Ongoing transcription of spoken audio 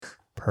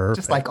Perfect.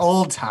 Just like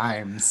old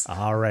times.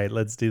 All right,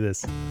 let's do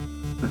this.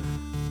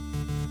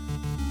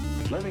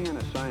 Living in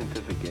a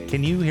scientific age,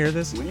 Can you hear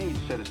this? we need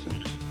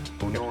citizens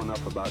who know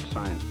enough about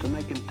science to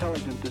make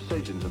intelligent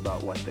decisions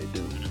about what they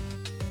do.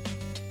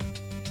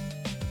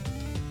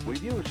 We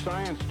use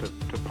science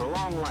to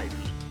prolong life,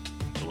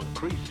 to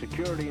increase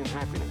security and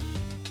happiness.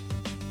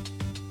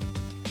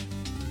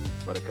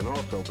 But it can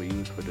also be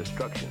used for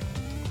destruction.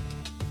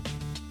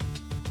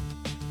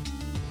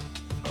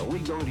 Are we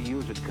going to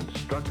use it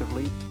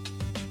constructively?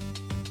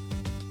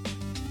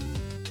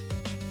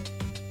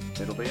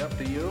 It'll be up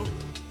to you,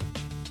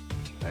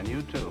 and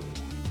you too.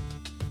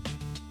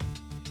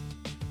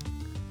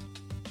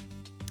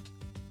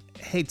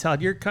 Hey,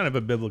 Todd, you're kind of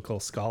a biblical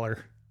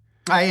scholar.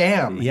 I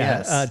am,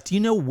 Yeah. yes. Do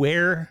you know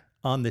where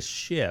on the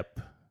ship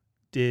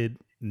did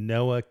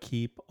Noah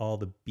keep all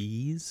the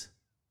bees?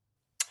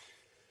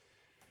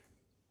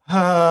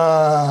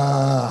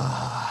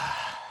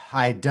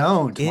 I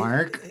don't, It-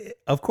 Mark.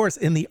 Of course,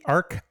 in the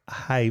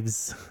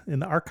archives. In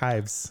the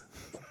archives.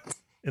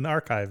 In the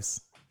archives.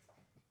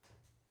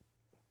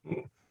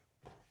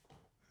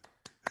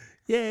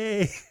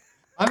 Yay.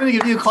 I'm going to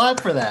give you a clap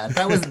for that.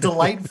 That was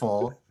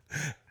delightful.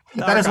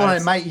 The That is what I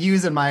archives. might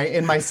use in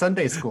my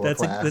Sunday school That's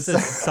class. a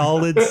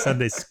solid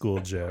Sunday school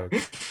joke.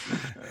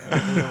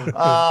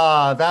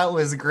 That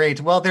was great.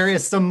 Well, there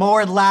is some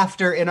more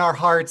laughter in our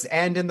hearts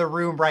and in the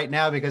room right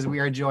now because we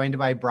are joined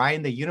by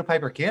Brian, the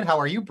Unipiper Kid. How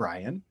are you,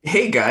 Brian?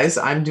 Hey guys,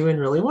 I'm doing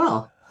really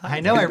well.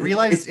 I know. I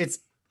realized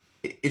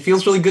It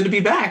feels really good to be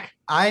back.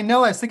 I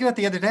know. I was thinking about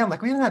the other day. I'm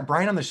like, we haven't had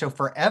Brian on the show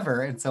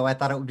forever. And so I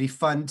thought it would be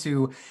fun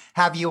to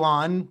have you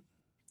on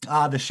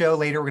the show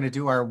later. We're going to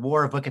do our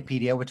War of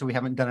Wikipedia, which we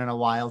haven't done in a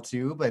while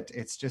too, but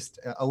it's just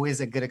always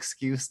a good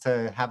excuse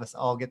to have us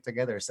all get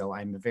together. So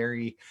I'm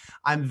very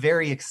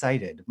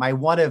excited. My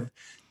one of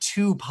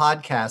two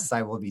podcasts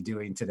I will be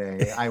doing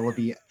today. I will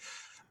be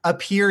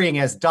appearing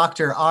as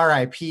Dr.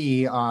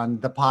 RIP on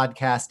the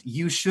podcast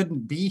You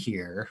Shouldn't Be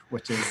Here,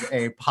 which is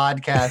a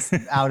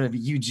podcast out of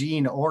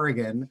Eugene,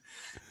 Oregon,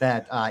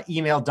 that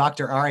emailed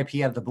Dr. RIP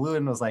out of the blue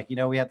and was like,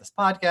 we have this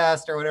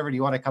podcast or whatever. Do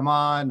you want to come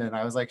on? And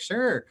I was like,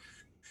 sure.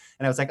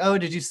 And I was like, oh,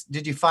 did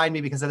you find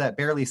me because of that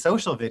Barely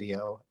Social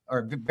video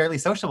or Barely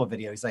Sociable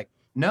video? He's like,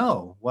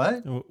 no,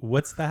 what?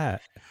 What's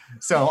that?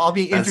 So I'll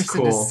be That's interested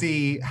cool. to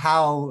see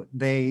how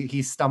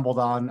he stumbled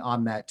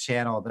on that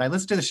channel. But I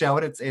listened to the show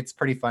and it's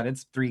pretty fun.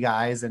 It's three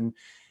guys and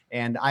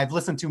I've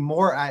listened to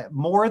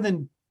more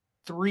than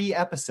 3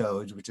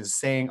 episodes, which is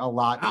saying a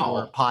lot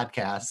Wow. for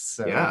podcasts.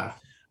 So Yeah.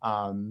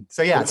 that'll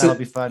What's it-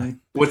 be fun.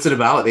 What's it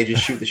about? They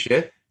just shoot the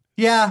shit?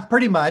 Yeah,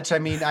 pretty much. I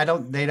mean,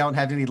 they don't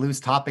have any loose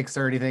topics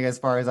or anything as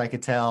far as I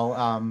could tell.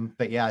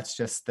 But yeah, it's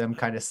just them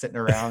kind of sitting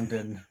around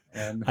and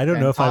I don't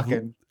know if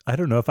talking. I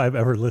don't know if I've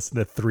ever listened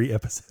to 3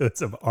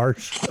 episodes of our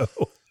show.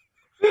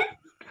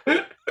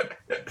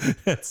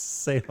 That's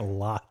saying a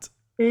lot.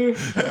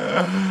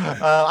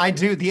 I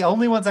do. The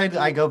only ones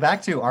I go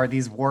back to are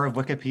these War of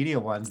Wikipedia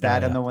ones.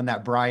 That Yeah. and the one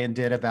that Brian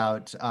did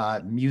about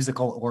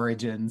musical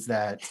origins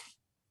that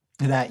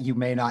you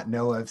may not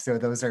know of. So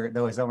those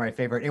are my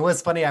favorite. It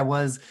was funny.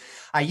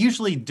 I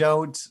usually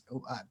don't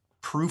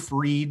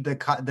proofread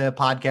the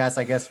podcast,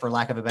 I guess, for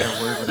lack of a better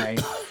word, when I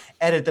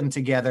edit them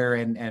together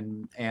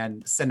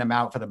and send them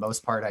out. For the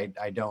most part,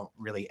 I don't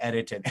really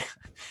edit it.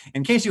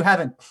 In case you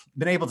haven't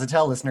been able to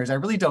tell, listeners, I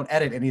really don't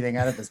edit anything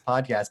out of this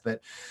podcast.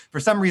 But for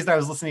some reason, I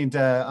was listening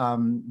to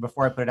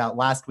before I put it out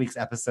last week's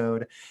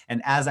episode,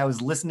 and as I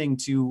was listening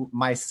to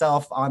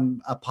myself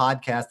on a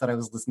podcast that I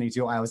was listening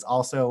to, I was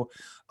also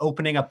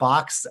opening a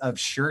box of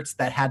shirts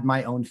that had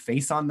my own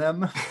face on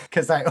them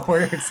because I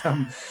ordered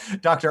some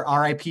Dr.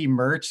 RIP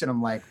merch, and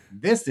I'm like,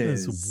 this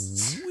is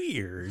It's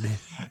weird.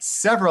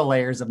 several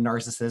layers of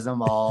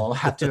narcissism. I'll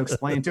have to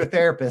explain to a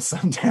therapist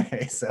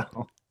someday.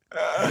 So,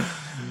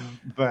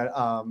 but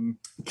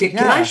Can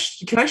Yeah.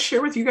 I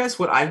share with you guys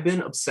what I've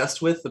been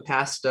obsessed with the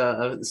past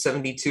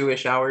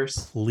 72-ish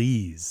hours?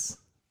 Please.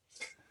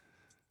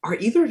 Are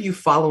either of you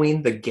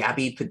following the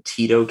Gabby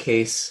Petito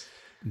case?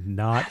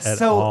 Not at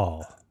So,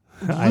 all.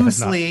 I have not.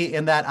 loosely,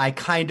 in that I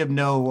kind of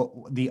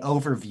know the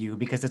overview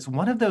because it's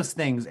one of those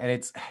things, and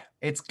it's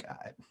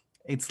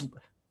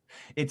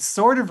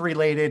sort of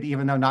related,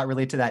 even though not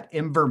related to that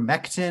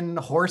ivermectin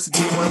horse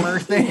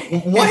dewormer thing.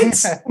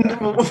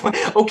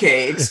 What?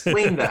 Okay,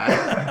 explain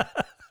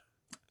that.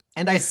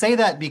 And I say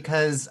that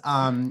because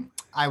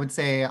I would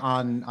say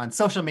on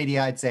social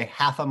media, I'd say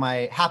half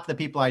the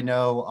people I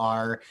know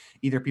are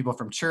either people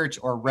from church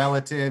or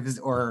relatives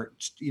or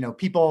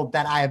people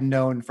that I have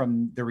known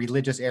from the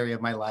religious area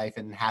of my life,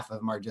 and half of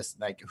them are just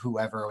like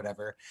whoever or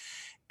whatever.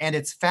 And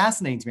it's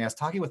fascinating to me. I was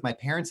talking with my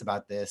parents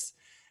about this,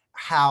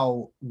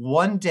 how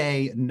one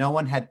day no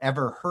one had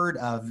ever heard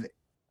of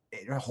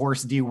a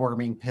horse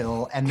deworming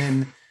pill, and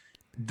then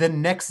the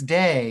next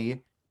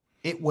day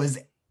it was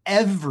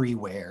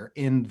everywhere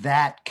in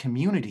that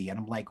community. And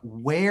I'm like,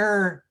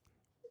 where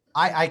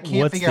I can't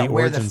What's figure the out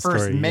where the origin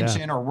first story? Yeah.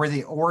 mention or where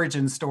the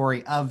origin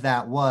story of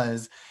that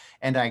was.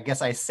 And I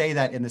guess I say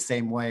that in the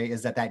same way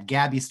is that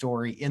Gabby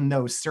story in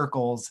those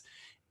circles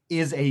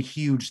is a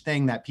huge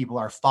thing that people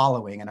are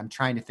following, and I'm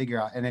trying to figure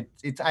out. And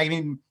I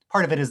mean,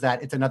 part of it is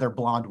that it's another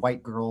blonde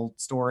white girl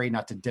story,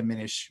 not to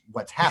diminish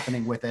what's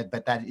happening with it,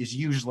 but that is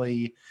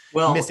usually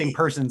missing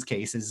persons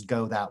cases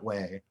go that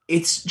way.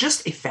 It's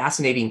just a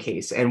fascinating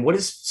case. And what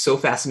is so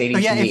fascinating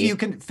to me... if you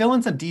can fill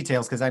in some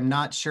details, because I'm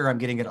not sure I'm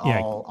getting it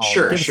all.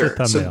 Sure.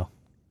 Thumbnail. So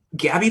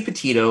Gabby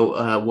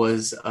Petito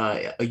was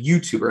a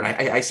YouTuber,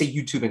 and I say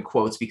YouTube in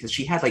quotes because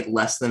she had like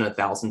less than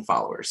 1,000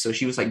 followers. So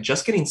she was like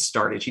just getting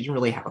started. She didn't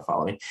really have a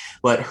following,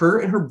 but her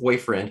and her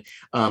boyfriend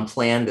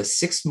planned a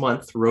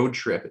 6-month road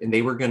trip, and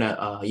they were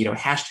gonna,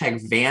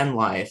 hashtag van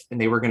life,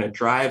 and they were gonna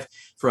drive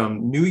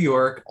from New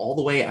York all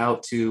the way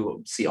out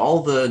to see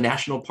all the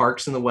national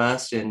parks in the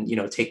West, and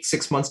take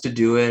 6 months to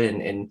do it,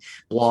 and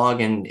blog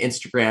and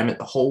Instagram it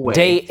the whole way.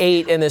 Day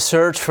 8 in the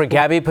search for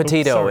Gabby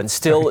Petito, and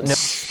still no.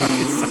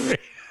 Sorry.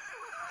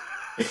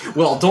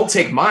 Well, don't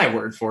take my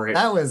word for it.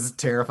 That was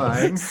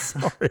terrifying.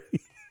 Sorry.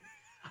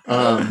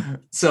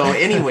 So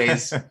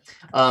anyways,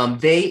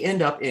 they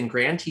end up in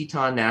Grand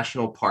Teton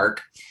National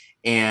Park,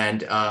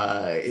 and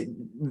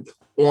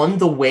on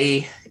the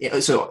way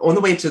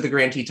to the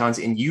Grand Tetons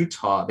in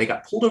Utah, they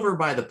got pulled over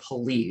by the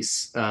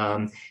police,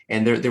 and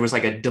there was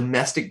like a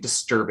domestic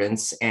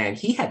disturbance, and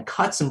he had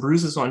cuts and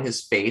bruises on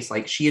his face,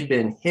 like she had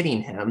been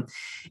hitting him.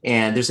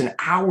 And there's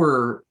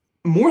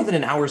more than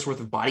an hour's worth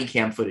of body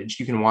cam footage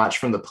you can watch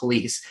from the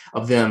police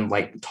of them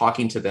like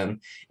talking to them.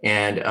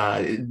 And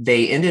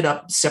they ended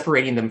up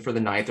separating them for the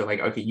night. They're like,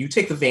 okay, you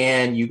take the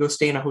van, you go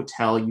stay in a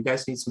hotel, you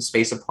guys need some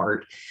space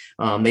apart.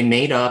 They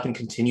made up and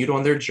continued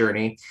on their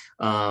journey.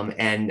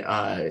 And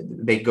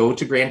they go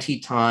to Grand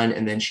Teton,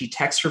 and then she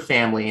texts her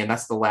family, and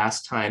that's the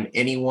last time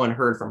anyone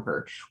heard from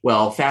her.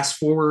 Well, fast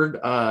forward,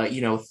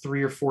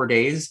 3 or 4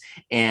 days,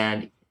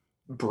 and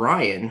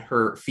Brian,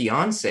 her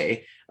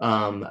fiance,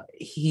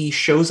 he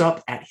shows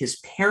up at his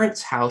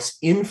parents' house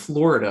in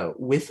Florida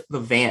with the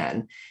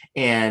van,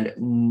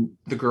 and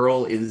the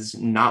girl is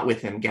not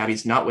with him.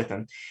 Gabby's not with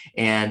him.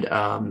 And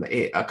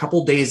a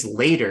couple days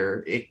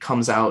later, it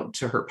comes out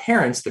to her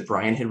parents that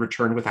Brian had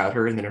returned without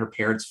her, and then her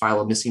parents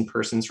file a missing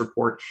persons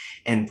report.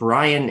 And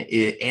Brian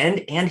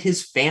and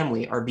his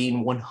family are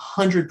being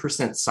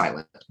 100%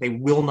 silent. They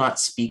will not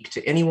speak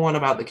to anyone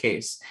about the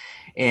case.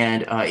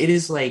 And it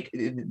is like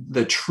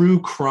the true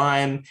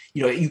crime,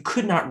 you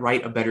could not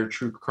write a better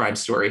true crime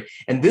story.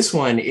 And this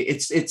one,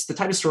 it's the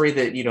type of story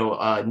that,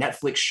 a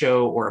Netflix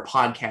show or a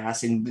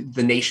podcast and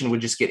the nation would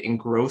just get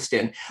engrossed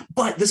in.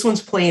 But this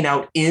one's playing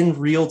out in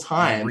real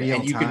time,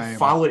 and you can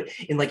follow it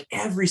in like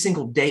every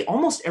single day,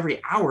 almost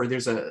every hour.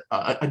 There's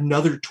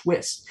another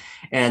twist.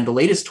 And the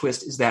latest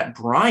twist is that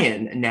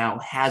Brian now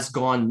has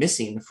gone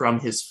missing from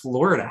his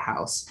Florida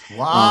house.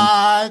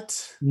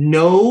 What?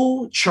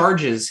 No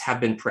charges have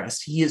been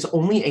pressed. He is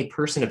only a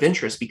person of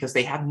interest because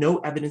they have no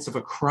evidence of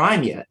a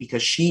crime yet,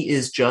 because she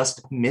is just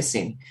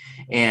missing.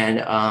 And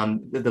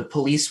the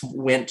police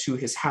went to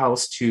his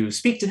house to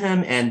speak to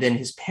him, and then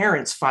his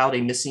parents filed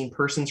a missing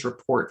persons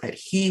report that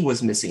he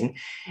was missing.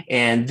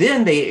 And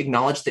then they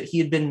acknowledged that he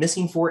had been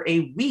missing for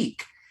a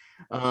week.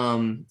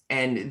 And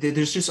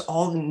there's just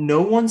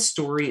no one's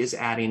story is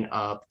adding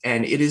up,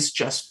 and it is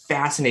just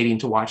fascinating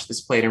to watch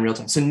this played in real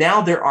time. So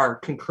now there are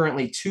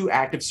concurrently 2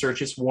 active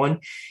searches,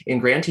 one in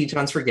Grand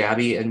Tetons for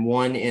Gabby, and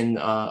one in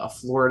a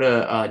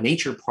Florida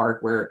nature park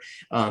where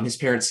his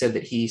parents said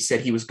that he said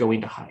he was going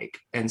to hike.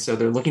 And so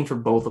they're looking for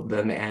both of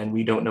them, and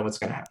we don't know what's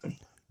going to happen.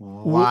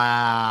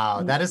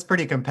 Wow, that is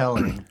pretty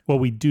compelling. Well,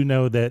 we do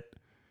know that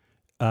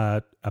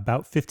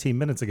about 15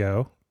 minutes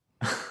ago,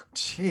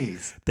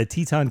 jeez, the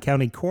Teton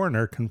County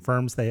coroner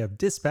confirms they have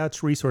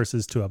dispatched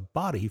resources to a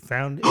body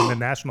found in the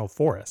national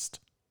forest.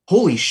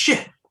 Holy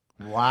shit.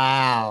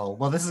 Wow.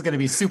 Well, this is going to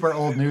be super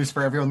old news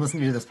for everyone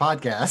listening to this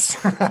podcast.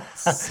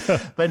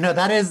 But no,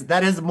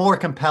 that is more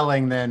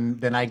compelling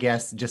than I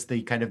guess just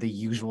the kind of the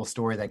usual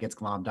story that gets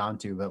glommed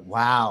onto. But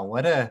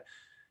wow,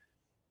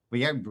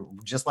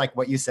 just like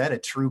what you said, a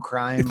true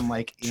crime,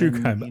 like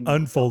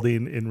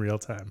unfolding in real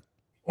time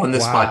on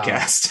this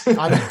podcast.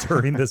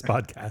 During this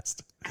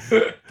podcast.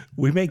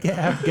 We may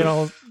get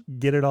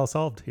it all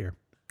solved here.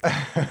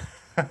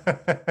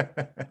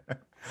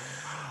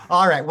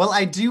 All right. Well,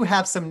 I do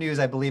have some news.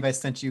 I believe I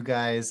sent you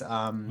guys.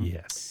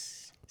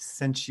 Yes.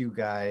 Sent you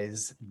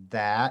guys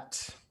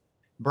that.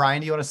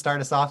 Brian, do you want to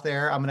start us off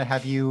there? I'm going to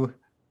have you.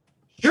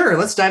 Sure.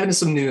 Let's dive into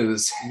some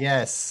news.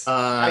 Yes.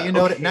 Now you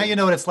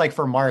know what it's like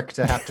for Mark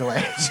to have to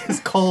like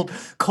just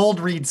cold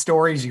read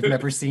stories you've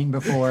never seen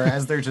before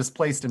as they're just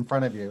placed in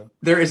front of you.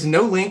 There is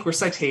no link or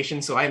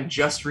citation, so I am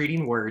just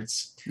reading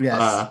words.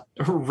 Yes.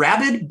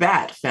 Rabid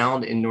bat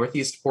found in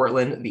Northeast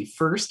Portland, the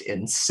first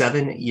in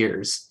 7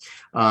 years.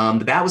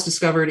 The bat was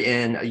discovered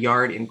in a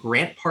yard in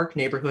Grant Park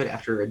neighborhood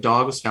after a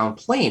dog was found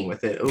playing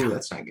with it. Oh,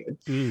 that's not good.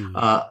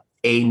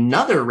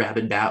 Another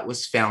rabid bat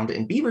was found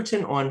in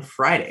Beaverton on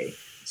Friday.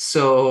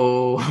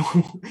 So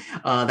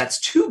that's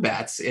 2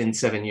 bats in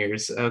 7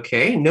 years.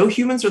 Okay. No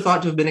humans are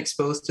thought to have been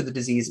exposed to the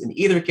disease in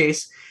either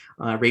case.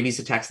 Rabies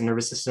attacks the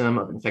nervous system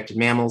of infected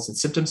mammals, and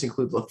symptoms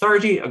include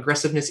lethargy,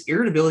 aggressiveness,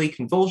 irritability,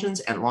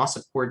 convulsions, and loss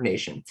of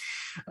coordination.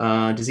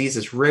 Disease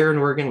is rare in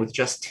Oregon, with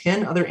just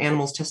 10 other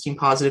animals testing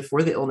positive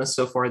for the illness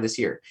so far this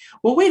year.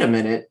 Well, wait a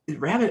minute.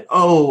 Rabbit.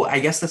 Oh, I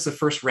guess that's the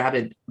first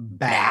rabid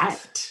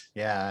bat.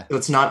 Yeah. So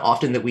it's not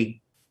often that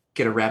we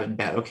get a rabid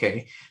bat.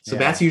 Okay. So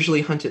bats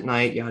usually hunt at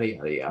night, yada,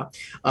 yada,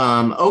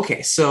 yada.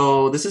 Okay.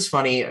 So this is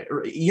funny.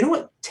 You know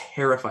what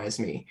terrifies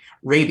me?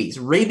 Rabies.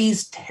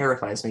 Rabies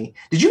terrifies me.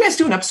 Did you guys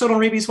do an episode on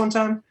rabies one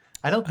time?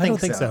 I don't think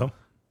so.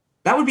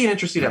 That would be an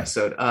interesting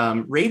episode.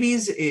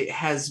 Rabies, it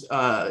has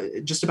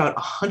just about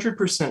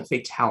 100%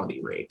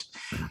 fatality rate.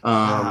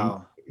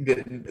 Wow.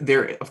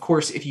 There, of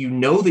course, if you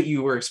know that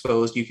you were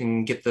exposed, you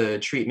can get the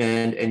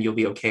treatment and you'll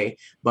be okay.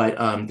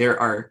 But there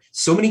are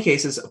so many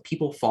cases of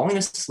people falling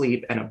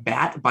asleep and a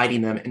bat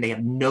biting them, and they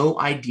have no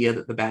idea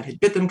that the bat had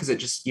bit them because it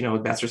just,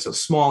 bats are so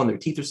small and their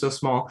teeth are so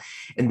small.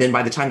 And then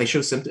by the time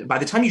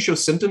you show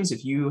symptoms,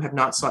 if you have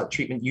not sought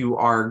treatment, you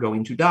are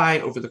going to die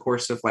over the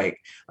course of like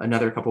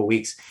another couple of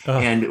weeks.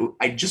 And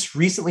I just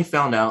recently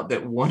found out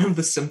that one of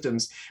the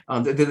symptoms,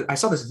 I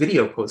saw this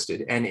video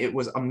posted, and it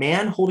was a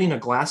man holding a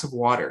glass of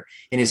water,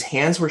 and his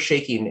hands were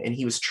shaking, and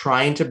he was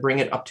trying to bring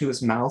it up to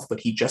his mouth, but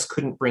he just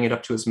couldn't bring it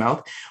up to his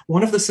mouth.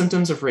 One of the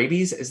symptoms of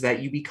rabies is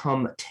that you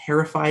become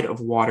terrified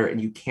of water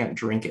and you can't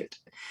drink it.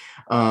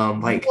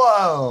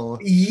 Whoa.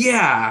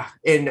 Yeah.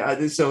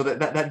 And so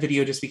that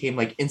video just became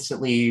like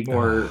instantly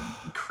more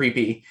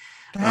creepy.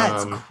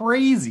 That's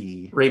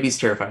crazy. Rabies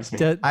terrifies me.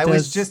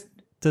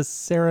 Does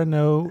Sarah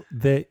know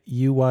that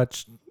you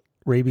watch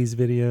rabies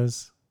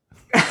videos?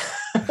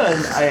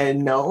 I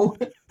know.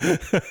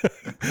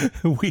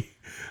 We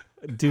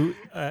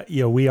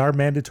are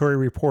mandatory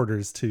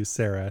reporters to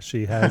Sarah.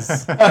 She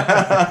has.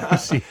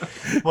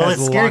 Well,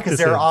 it's scary because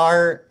there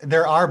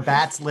are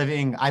bats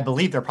living. I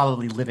believe they're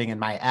probably living in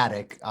my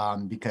attic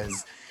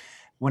because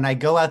when I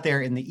go out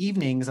there in the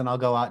evenings and I'll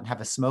go out and have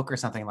a smoke or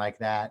something like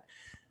that,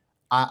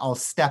 I'll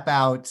step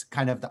out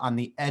kind of on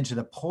the edge of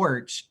the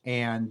porch,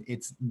 and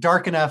it's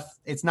dark enough.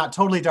 It's not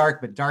totally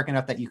dark, but dark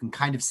enough that you can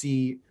kind of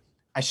see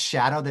a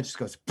shadow that just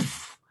goes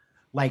poof,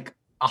 like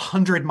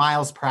 100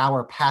 miles per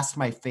hour past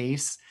my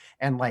face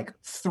and like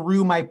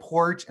through my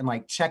porch and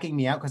like checking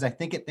me out because I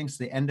think it thinks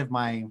the end of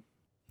my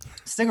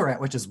cigarette,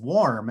 which is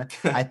warm.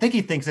 I think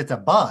he thinks it's a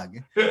bug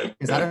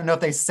because I don't know if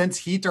they sense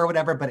heat or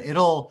whatever, but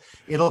it'll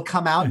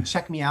come out and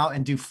check me out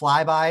and do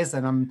flybys.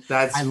 And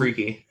that's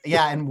freaky.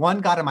 Yeah. And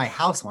one got in my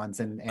house once,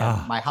 and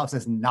my house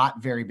is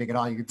not very big at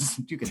all. You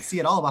can see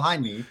it all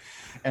behind me.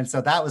 And so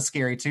that was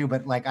scary too.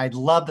 But like, I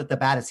love that the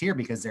bat is here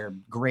because they're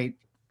great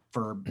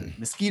for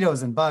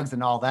mosquitoes and bugs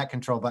and all that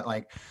control. But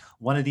like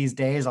one of these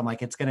days I'm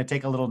like, it's going to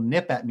take a little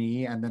nip at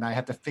me. And then I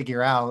have to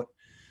figure out,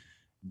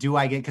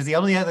 because the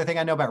only other thing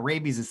I know about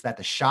rabies is that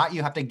the shot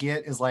you have to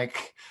get is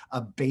like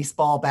a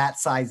baseball bat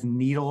sized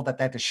needle that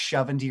they have to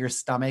shove into your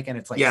stomach. And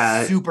it's like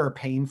super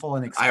painful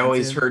and expensive. I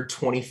always heard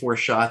 24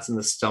 shots in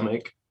the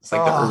stomach. It's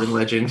like the urban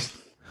legend.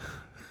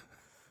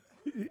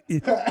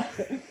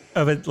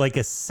 Of it, like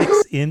a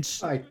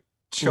 6-inch. I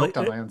choked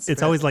on my own spit.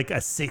 It's always like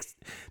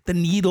the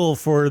needle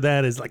for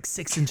that is like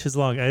 6 inches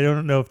long. I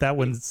don't know if that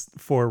one's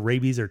for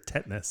rabies or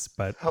tetanus,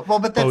 but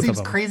but that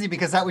seems crazy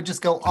because that would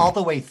just go all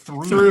the way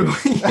through.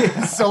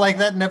 So like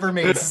that never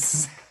made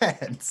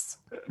sense.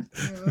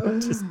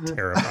 Just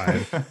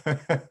terrifying.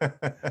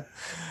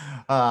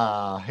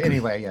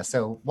 Anyway, yeah.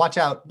 So watch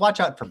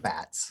out for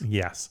bats.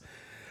 Yes.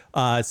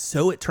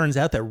 So it turns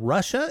out that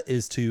Russia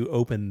is to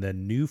open the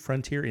new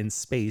frontier in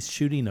space,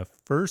 shooting a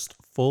first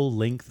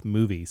full-length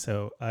movie.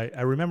 So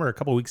I remember a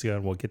couple of weeks ago,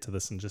 and we'll get to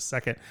this in just a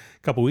second. A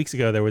couple of weeks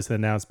ago, there was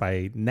announced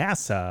by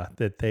NASA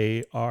that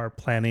they are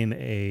planning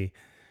a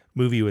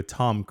movie with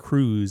Tom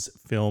Cruise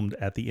filmed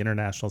at the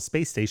International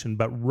Space Station,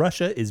 but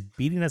Russia is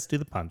beating us to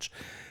the punch.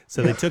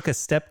 So they took a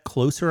step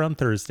closer on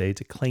Thursday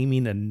to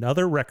claiming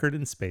another record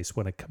in space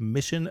when a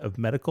commission of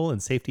medical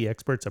and safety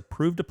experts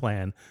approved a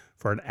plan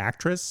for an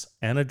actress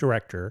and a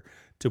director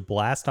to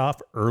blast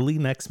off early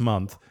next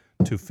month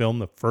to film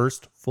the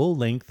first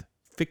full-length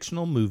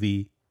fictional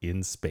movie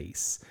in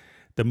space.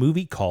 The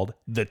movie, called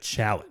The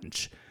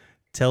Challenge,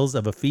 tells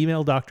of a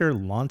female doctor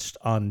launched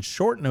on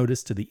short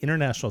notice to the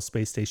International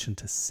Space Station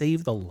to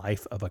save the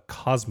life of a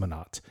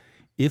cosmonaut.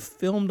 If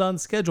filmed on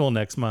schedule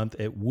next month,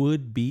 it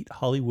would beat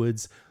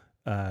Hollywood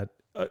to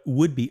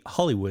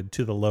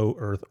the low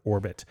Earth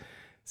orbit.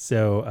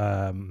 So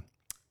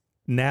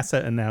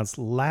NASA announced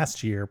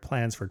last year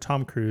plans for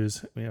Tom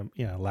Cruise,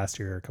 last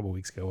year, a couple of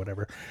weeks ago,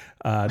 whatever,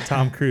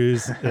 Tom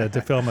Cruise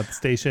to film at the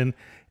station.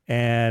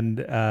 And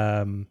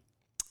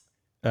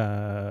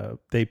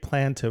they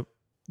plan to,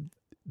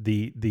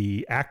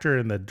 the actor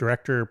and the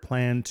director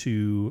plan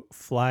to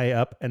fly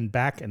up and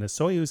back in a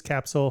Soyuz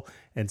capsule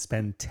and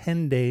spend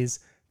 10 days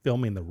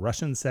filming the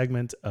Russian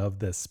segment of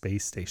the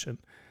space station.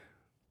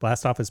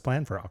 Blast off is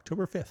planned for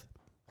October 5th.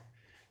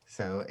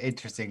 So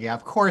interesting. Yeah,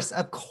 of course,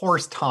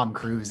 Tom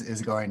Cruise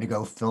is going to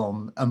go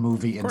film a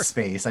movie in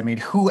space. I mean,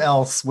 who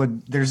else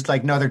would, there's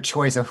like no other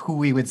choice of who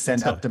we would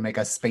send up to make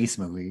a space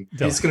movie.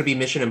 It's going to be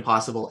Mission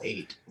Impossible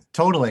 8.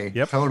 Totally.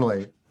 Yep.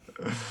 Totally.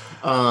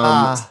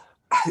 Um,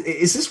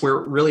 is this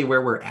where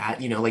we're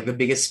at? You know, like the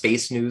biggest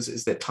space news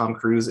is that Tom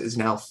Cruise is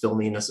now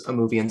filming a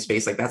movie in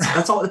space. Like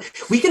that's all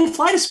we can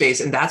fly to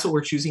space, and that's what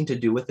we're choosing to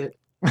do with it.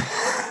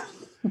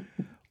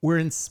 We're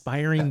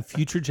inspiring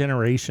future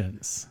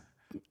generations.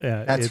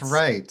 That's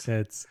right.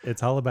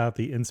 It's all about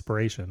the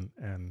inspiration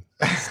and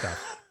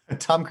stuff.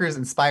 Tom Cruise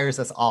inspires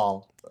us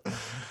all.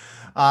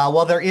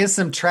 Well, there is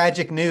some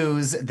tragic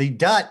news. The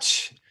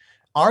Dutch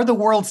are the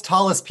world's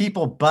tallest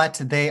people, but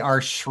they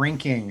are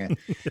shrinking.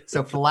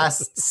 So for the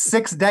last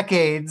 6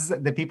 decades,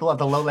 the people of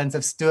the lowlands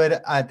have stood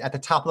at the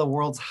top of the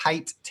world's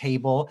height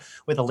table,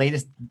 with the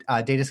latest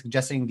data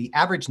suggesting the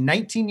average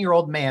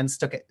 19-year-old man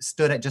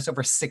stood at just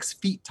over 6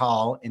 feet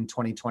tall in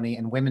 2020,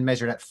 and women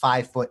measured at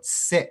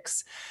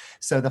 5'6".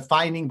 So the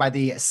finding by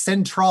the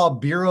Centraal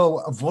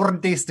Bureau voor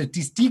de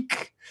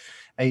Statistiek,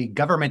 a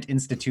government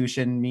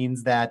institution,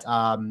 means that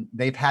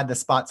they've had the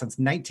spot since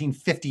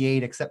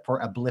 1958, except for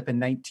a blip in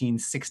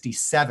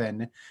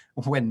 1967,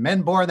 when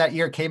men born that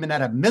year came in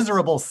at a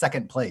miserable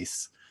second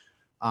place.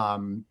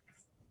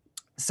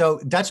 So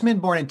Dutchmen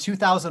born in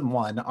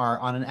 2001 are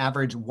on an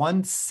average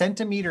 1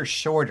 centimeter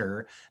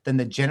shorter than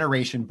the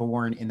generation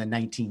born in the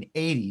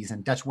 1980s,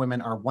 and Dutch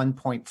women are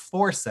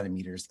 1.4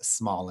 centimeters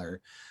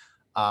smaller.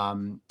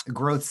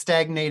 Growth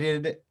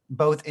stagnated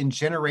both in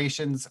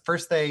generations.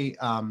 First, the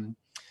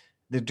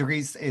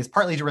decrease is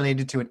partly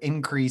related to an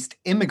increased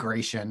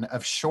immigration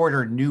of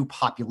shorter new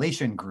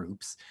population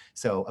groups.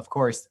 So, of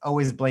course,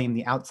 always blame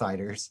the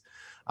outsiders.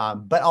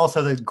 But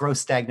also the growth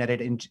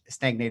stagnated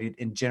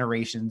in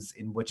generations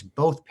in which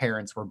both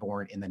parents were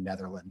born in the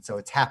Netherlands. So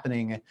it's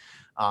happening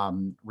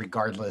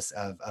regardless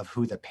of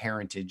who the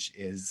parentage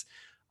is.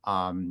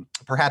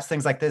 Perhaps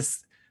things like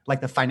this, like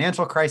the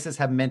financial crisis,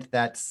 have meant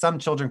that some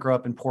children grow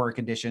up in poorer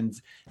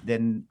conditions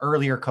than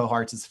earlier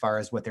cohorts as far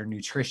as what their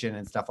nutrition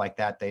and stuff like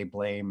that. They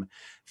blame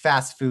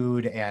fast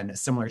food and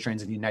similar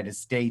trends in the United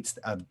States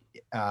of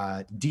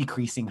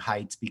decreasing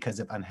heights because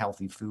of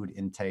unhealthy food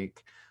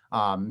intake.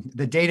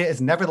 The data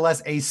is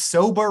nevertheless a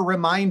sober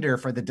reminder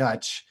for the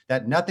Dutch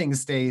that nothing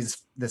stays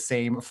the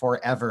same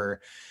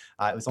forever.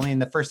 It was only in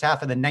the first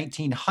half of the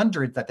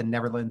 1900s that the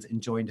Netherlands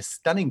enjoyed a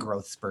stunning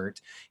growth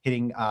spurt,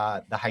 hitting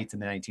the heights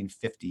in the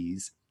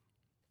 1950s.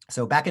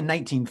 So back in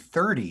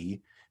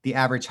 1930, the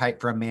average height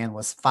for a man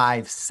was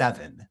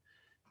 5'7",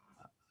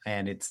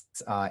 and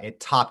it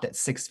topped at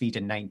 6 feet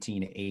in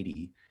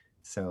 1980.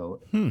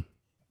 So they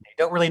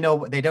don't really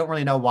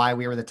know why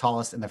we were the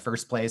tallest in the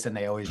first place, and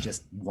they always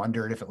just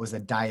wondered if it was a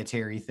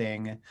dietary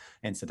thing,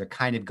 and so they're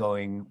kind of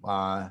going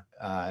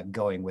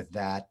with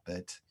that.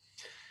 But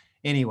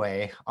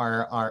anyway,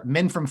 our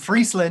men from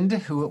Friesland,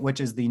 which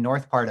is the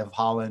north part of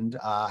Holland,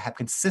 have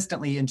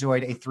consistently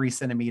enjoyed a 3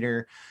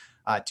 centimeter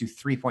to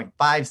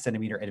 3.5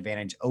 centimeter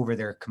advantage over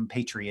their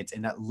compatriots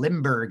in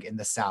Limburg in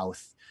the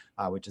south,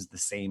 which is the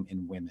same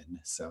in women.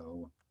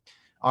 So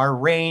our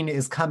reign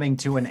is coming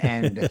to an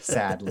end,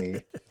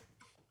 sadly.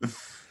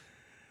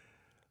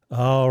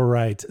 All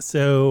right.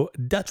 So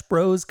Dutch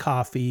Bros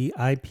Coffee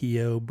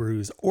IPO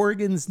brews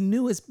Oregon's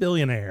newest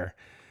billionaire.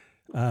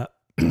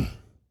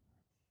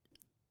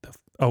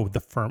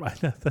 The firm. I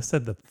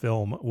said the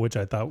film, which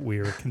I thought we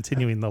were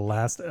continuing the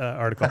last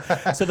article.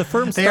 So the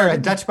firm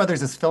started. Dutch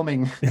Brothers is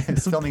filming in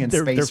space right now.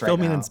 They're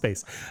filming in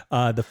space.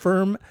 The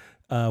firm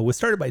was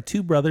started by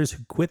 2 brothers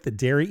who quit the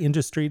dairy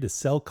industry to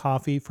sell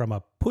coffee from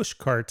a push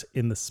cart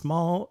in the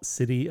small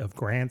city of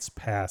Grants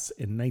Pass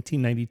in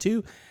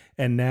 1992,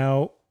 and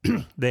now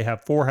they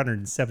have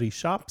 470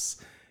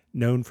 shops,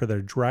 known for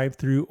their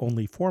drive-through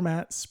only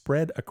format,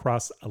 spread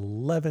across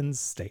 11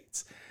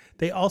 states.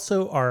 They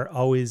also are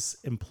always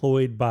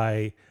employed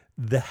by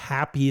the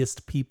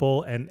happiest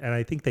people, and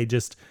I think they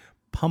just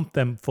pump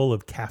them full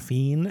of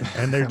caffeine,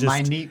 and they're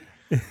just...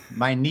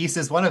 My niece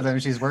is one of them.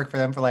 She's worked for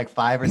them for like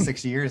 5 or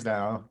 6 years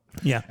now.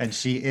 Yeah. And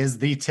she is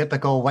the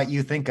typical what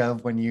you think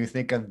of when you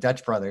think of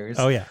Dutch Brothers.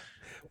 Oh, yeah.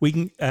 We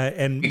can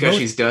and because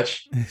she's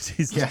Dutch.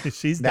 she's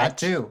Dutch. that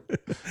too.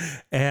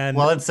 And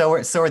so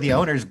are the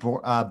owners,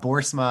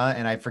 Boersma,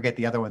 and I forget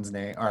the other one's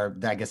name, or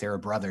I guess they were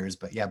brothers,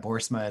 but yeah,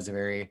 Boersma is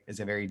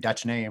a very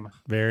Dutch name.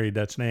 Very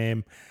Dutch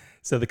name.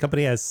 So the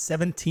company has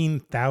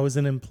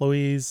 17,000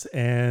 employees,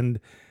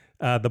 and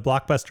the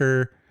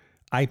blockbuster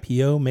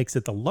IPO makes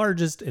it the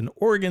largest in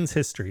Oregon's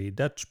history.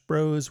 Dutch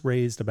Bros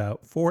raised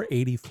about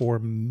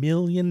 $484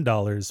 million,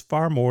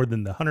 far more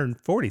than the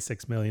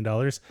 $146 million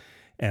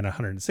and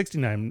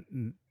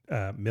 $169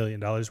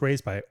 million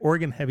raised by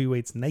Oregon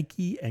heavyweights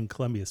Nike and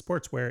Columbia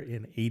Sportswear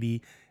in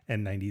 80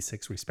 and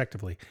 96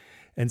 respectively.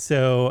 And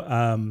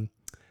so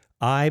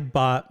I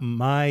bought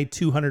my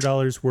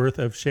 $200 worth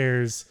of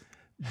shares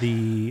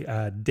the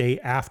day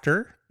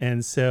after.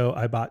 And so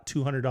I bought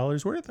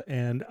 $200 worth,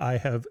 and I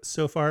have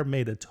so far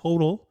made a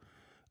total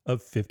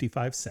of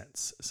 55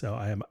 cents. So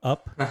I am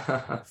up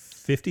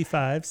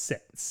 55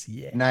 cents.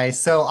 Yeah. Nice.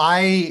 So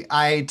I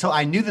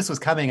knew this was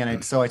coming,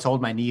 and so I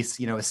told my niece,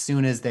 as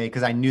soon as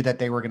because I knew that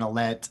they were going to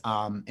let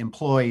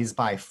employees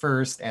buy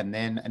first and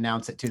then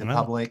announce it to the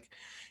public.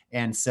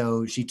 And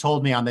so she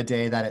told me on the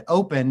day that it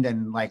opened,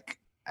 and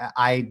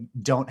I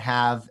don't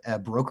have a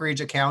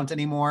brokerage account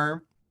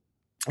anymore.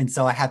 And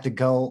so I had to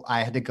go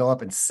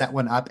up and set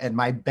one up, and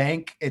my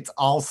bank, it's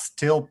all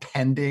still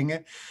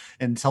pending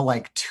until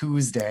like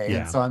Tuesday. Yeah.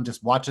 And so I'm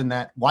just watching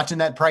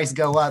that price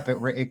go up. It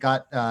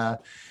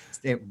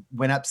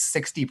went up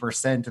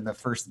 60% in the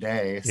first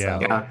day. So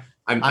Yeah.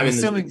 I'm in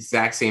the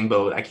exact same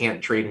boat. I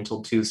can't trade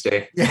until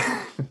Tuesday.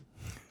 yeah.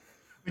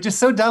 Which is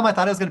so dumb. I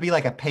thought it was going to be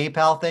like a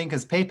PayPal thing,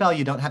 because PayPal,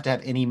 you don't have to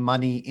have any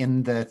money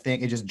in the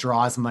thing. It just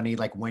draws money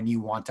like when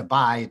you want to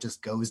buy. It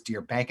just goes to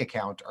your bank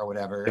account or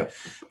whatever. Yep.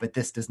 But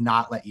this does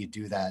not let you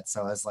do that.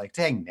 So I was like,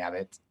 dang,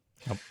 nabbit.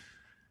 Yep.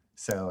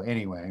 So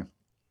anyway,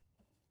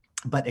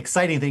 but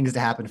exciting things to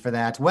happen for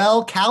that.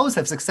 Well, cows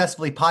have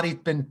successfully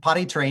been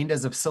potty trained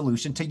as a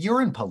solution to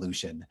urine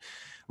pollution.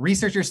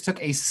 Researchers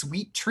took a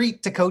sweet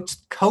treat to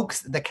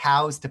coax the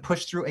cows to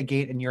push through a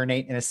gate and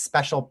urinate in a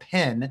special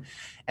pen,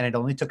 and it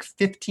only took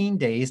 15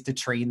 days to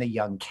train the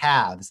young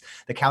calves.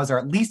 The cows are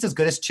at least as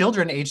good as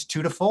children aged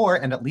 2 to 4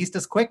 and at least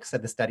as quick,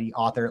 said the study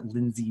author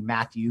Lindsay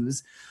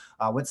Matthews.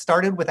 What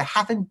started with a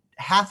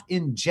half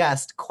in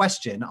jest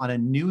question on a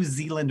New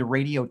Zealand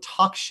radio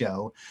talk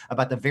show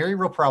about the very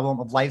real problem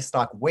of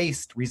livestock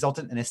waste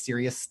resulted in a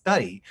serious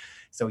study.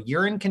 So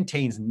urine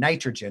contains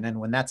nitrogen, and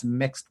when that's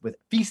mixed with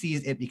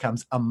feces, it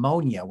becomes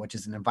ammonia, which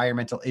is an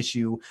environmental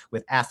issue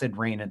with acid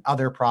rain and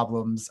other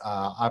problems,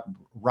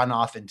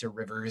 runoff into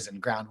rivers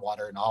and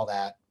groundwater and all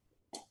that.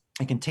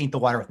 It can taint the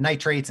water with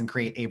nitrates and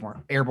create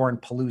airborne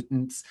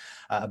pollutants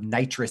of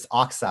nitrous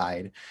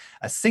oxide.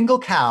 A single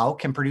cow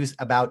can produce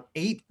about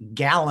 8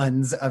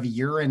 gallons of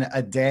urine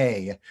a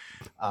day.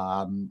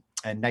 And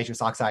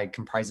nitrous oxide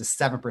comprises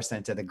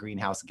 7% of the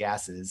greenhouse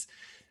gases.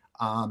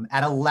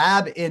 At a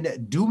lab in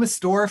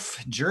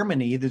Dumersdorf,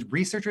 Germany, the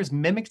researchers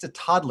mimicked a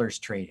toddler's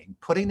training,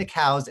 putting the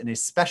cows in a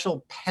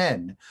special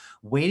pen,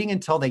 waiting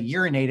until they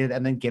urinated,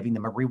 and then giving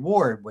them a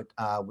reward,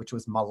 which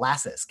was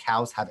molasses.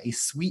 Cows have a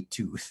sweet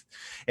tooth.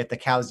 If the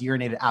cows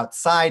urinated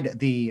outside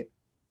the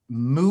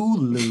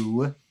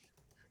mooloo,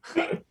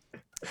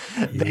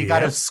 they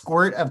got a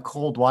squirt of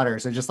cold water.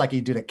 So just like you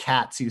do to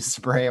cats, you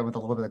spray them with a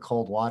little bit of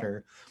cold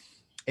water.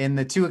 In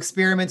the 2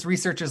 experiments,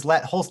 researchers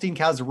let Holstein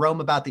cows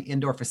roam about the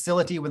indoor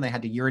facility. When they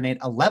had to urinate,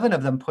 11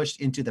 of them pushed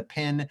into the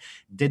pen,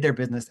 did their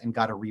business, and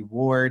got a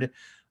reward.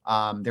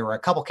 There were a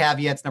couple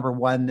caveats. Number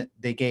 1,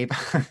 they gave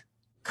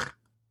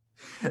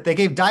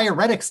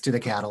diuretics to the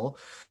cattle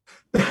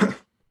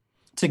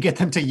to get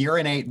them to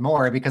urinate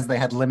more because they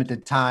had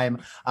limited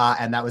time.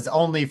 And that was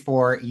only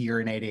for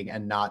urinating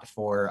and not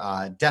for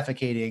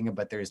defecating.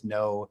 But there's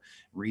no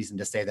reason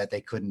to say that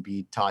they couldn't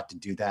be taught to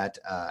do that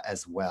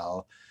as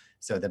well.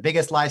 So the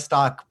biggest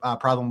livestock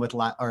problem with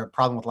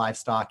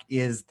livestock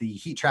is the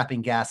heat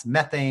trapping gas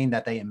methane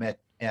that they emit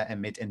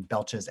in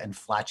belches and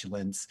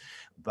flatulence.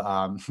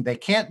 They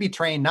can't be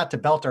trained not to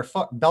belch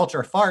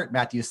or fart,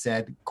 Matthews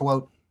said,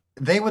 quote,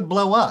 they would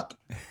blow up.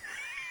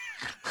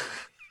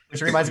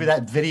 Which reminds me of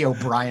that video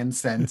Brian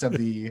sent of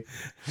the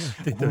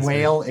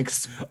whale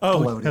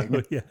exploding.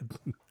 Oh, yeah.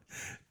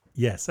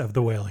 Yes, of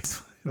the whale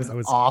exploding. It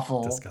was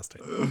awful.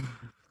 Disgusting.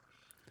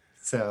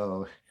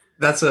 So...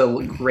 That's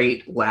a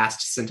great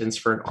last sentence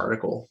for an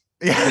article.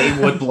 They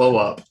would blow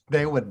up.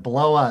 They would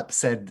blow up,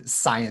 said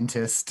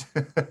scientist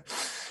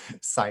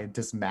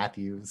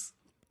Matthews.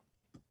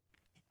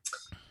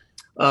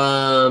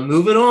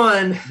 Moving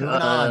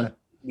on.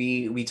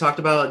 We talked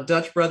about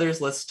Dutch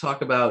Brothers. Let's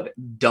talk about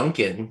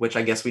Dunkin', which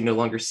I guess we no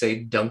longer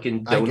say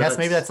Dunkin' Donuts. I guess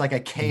maybe that's like a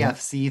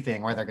KFC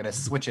thing where they're going to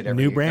switch it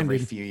every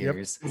few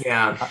years.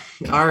 Yeah.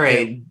 All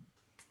right.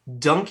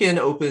 Dunkin'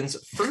 opens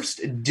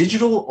first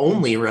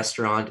digital-only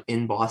restaurant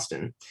in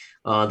Boston.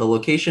 The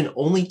location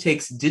only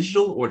takes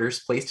digital orders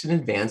placed in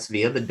advance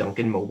via the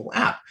Dunkin' mobile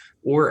app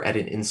or at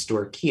an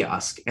in-store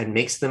kiosk and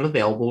makes them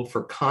available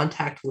for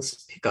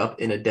contactless pickup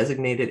in a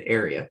designated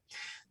area.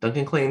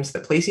 Dunkin' claims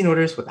that placing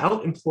orders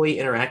without employee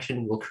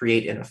interaction will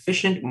create an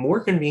efficient, more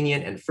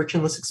convenient, and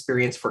frictionless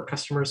experience for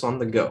customers on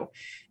the go.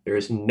 There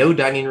is no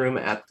dining room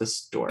at the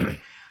store.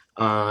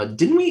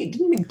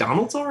 Didn't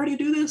McDonald's already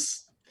do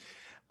this?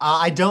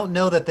 I don't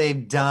know that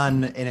they've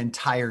done an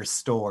entire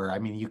store. I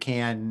mean, you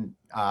can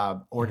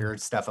order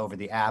stuff over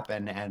the app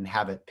and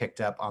have it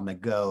picked up on the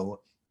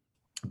go.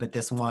 But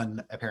this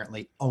one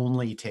apparently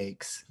only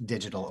takes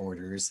digital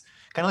orders.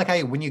 Kind of like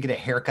how when you get a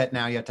haircut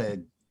now, you have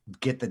to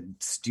get the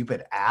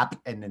stupid app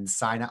and then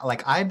sign up.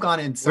 Like I've gone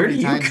in so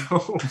many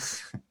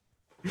times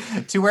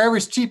to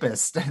wherever's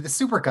cheapest, the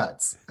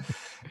Supercuts.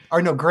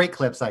 Or no, Great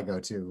Clips I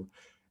go to.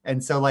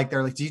 And so like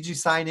they're like, did you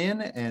sign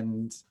in?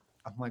 And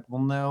I'm like,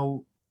 well,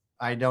 no.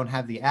 I don't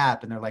have the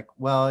app. And they're like,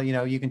 well,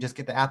 you can just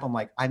get the app. I'm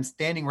like, I'm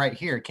standing right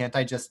here. Can't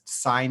I just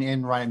sign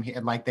in right here?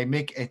 And like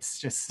it's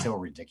just so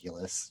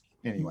ridiculous.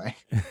 Anyway.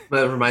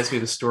 That reminds me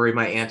of a story.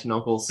 My aunt and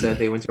uncle said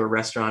they went to a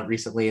restaurant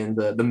recently and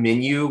the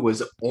menu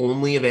was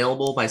only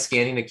available by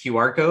scanning a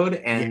QR code.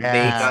 And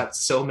they got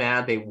so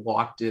mad they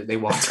walked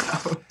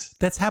out.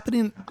 That's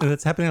happening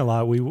a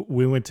lot.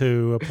 We went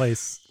to a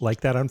place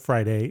like that on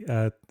Friday,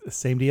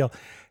 same deal.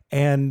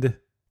 And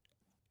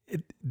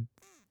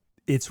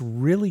it's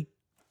really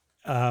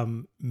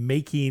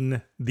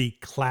making the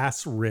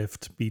class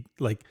rift be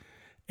like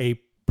a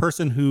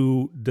person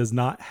who does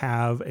not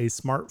have a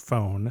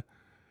smartphone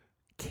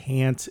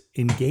can't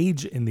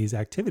engage in these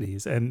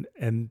activities. And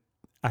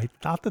I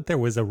thought that there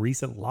was a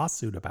recent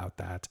lawsuit about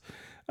that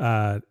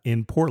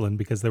in Portland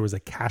because there was a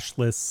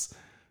cashless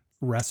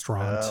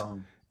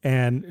restaurant.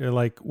 And you're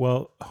like,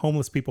 well,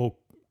 homeless people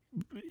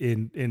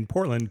in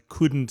Portland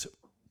couldn't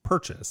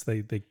purchase.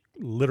 They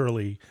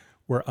literally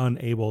were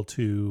unable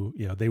to,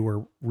 they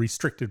were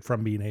restricted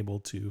from being able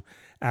to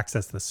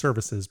access the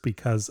services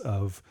because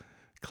of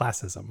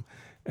classism.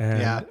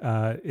 And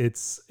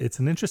it's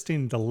an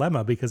interesting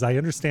dilemma because I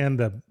understand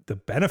the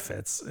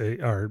benefits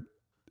are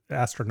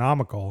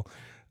astronomical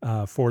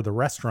for the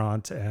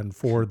restaurant and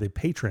for the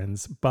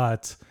patrons,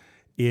 but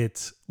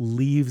it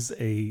leaves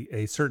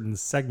a certain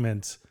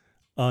segment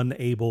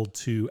unable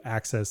to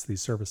access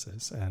these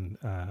services. And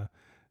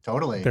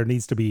totally, there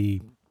needs to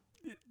be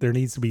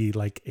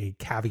like a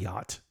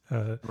caveat.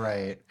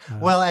 Right.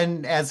 Well,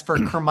 and as for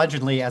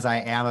curmudgeonly as I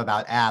am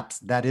about apps,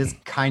 that is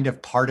kind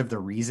of part of the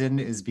reason,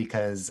 is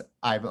because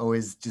I've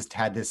always just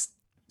had this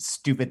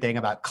stupid thing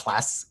about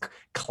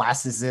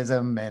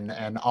classism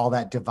and all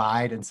that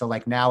divide. And so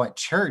like now at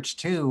church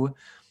too,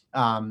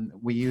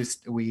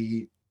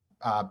 we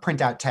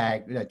print out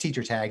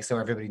teacher tags so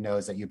everybody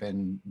knows that you've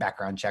been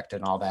background checked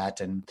and all that.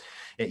 And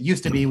it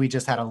used to be we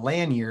just had a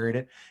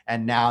lanyard,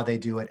 and now they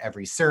do it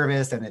every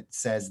service and it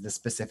says the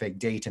specific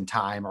date and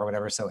time or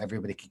whatever, so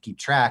everybody can keep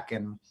track.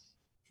 And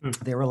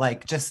they were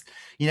like, just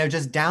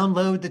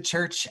download the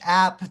church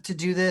app to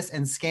do this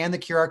and scan the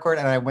QR code.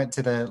 And I went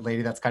to the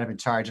lady that's kind of in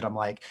charge and I'm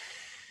like,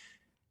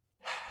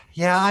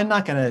 yeah, I'm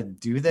not gonna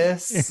do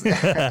this.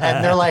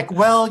 And they're like,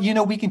 well,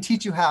 we can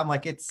teach you how. I'm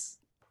like, it's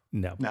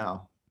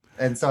no.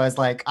 And so I was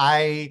like,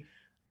 I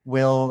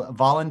will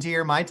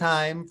volunteer my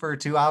time for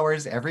 2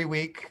 hours every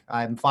week.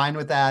 I'm fine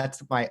with that.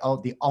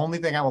 The only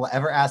thing I will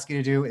ever ask you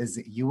to do is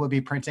you will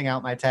be printing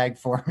out my tag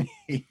for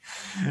me.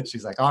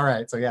 She's like, all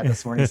right. So yeah,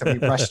 this morning somebody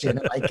rushed in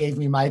and like gave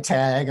me my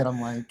tag, and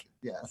I'm like,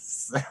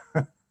 yes.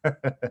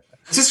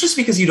 Is this just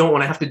because you don't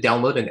want to have to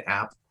download an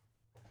app?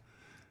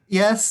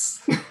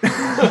 Yes.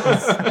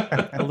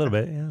 A little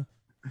bit, yeah.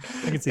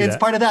 I can see it's that.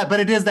 part of that, but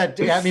it is that,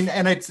 I mean,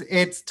 and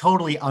it's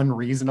totally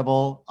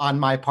unreasonable on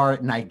my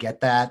part, and I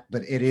get that,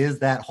 but it is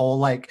that whole,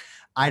 like,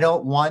 I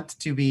don't want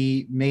to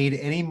be made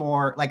any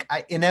more, like,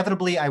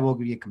 inevitably I will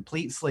be a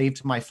complete slave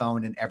to my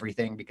phone and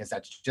everything, because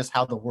that's just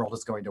how the world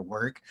is going to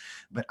work.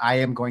 But I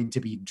am going to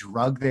be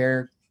drugged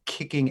there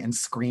kicking and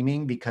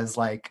screaming because,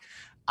 like,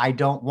 I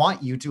don't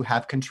want you to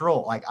have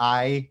control. Like,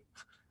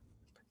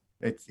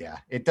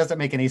 it doesn't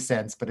make any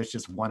sense, but it's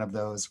just one of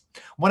those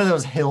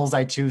hills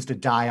I choose to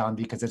die on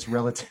because it's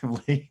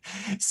relatively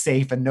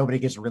safe and nobody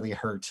gets really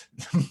hurt.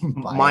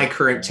 My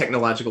current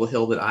technological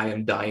hill that I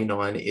am dying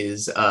on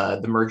is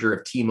the merger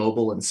of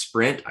T-Mobile and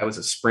Sprint. I was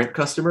a Sprint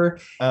customer,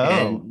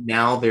 and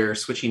now they're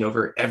switching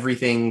over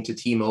everything to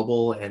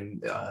T-Mobile,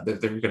 and they're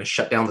going to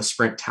shut down the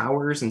Sprint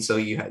towers, and so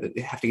you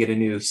have to get a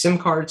new SIM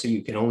card so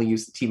you can only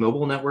use the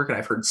T-Mobile network. And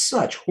I've heard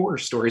such horror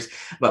stories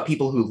about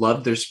people who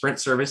loved their Sprint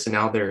service and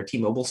now their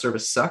T-Mobile service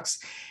sucks.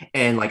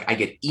 And like, I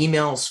get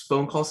emails,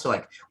 phone calls, to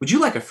like, would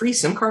you like a free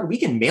SIM card? We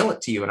can mail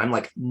it to you. And I'm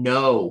like,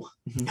 no,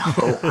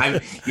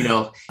 I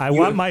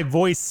want my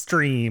voice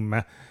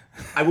stream.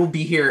 I will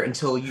be here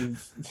until you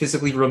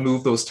physically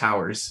remove those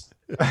towers.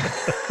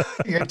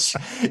 You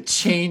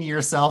chain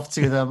yourself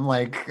to them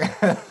like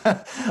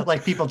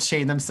people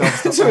chain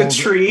themselves to a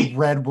tree.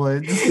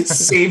 Redwoods.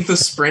 Save the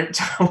Sprint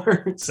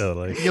towers.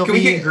 Totally. Can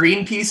we get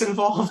Greenpeace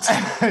involved?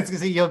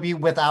 You'll be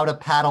without a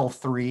paddle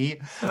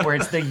 3, where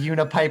it's the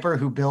Unipiper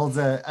who builds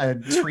a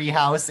tree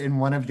house in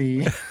one of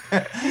the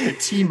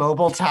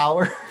T-Mobile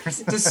towers.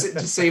 to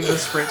save the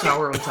Sprint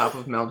tower on top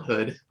of Mount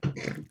Hood.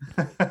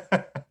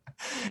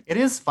 It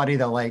is funny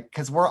though, like,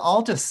 because we're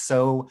all just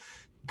so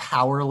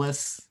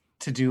powerless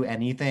to do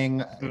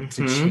anything,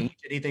 to change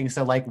anything.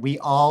 So like, we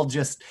all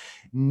just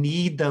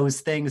need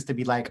those things to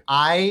be like,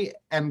 I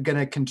am going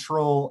to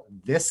control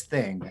this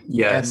thing.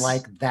 Yes. And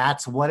like,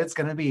 that's what it's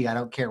going to be. I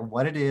don't care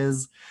what it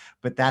is,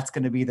 but that's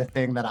going to be the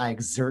thing that I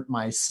exert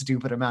my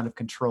stupid amount of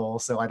control,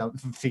 so I don't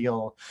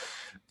feel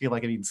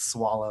like I'm being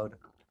swallowed.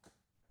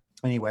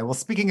 Anyway, well,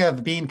 speaking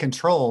of being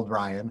controlled,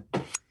 Ryan.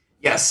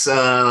 Yes,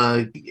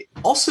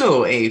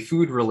 also a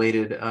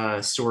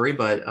food-related story,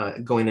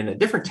 but going in a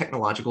different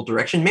technological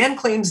direction. Man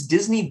claims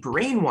Disney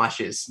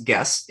brainwashes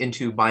guests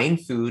into buying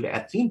food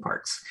at theme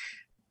parks.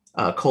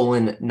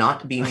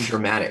 Not being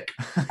dramatic.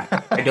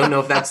 I don't know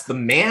if that's the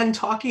man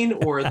talking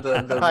or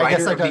the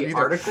writer of the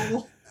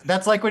article.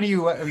 That's like when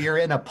you're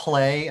in a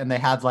play and they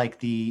have like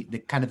the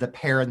kind of the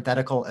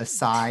parenthetical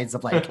asides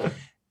of like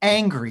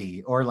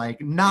angry or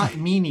like not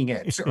meaning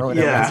it or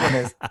whatever. Yeah. This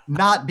one is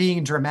not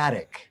being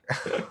dramatic.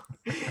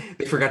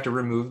 They forgot to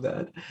remove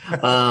that.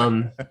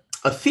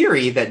 A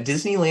theory that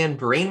Disneyland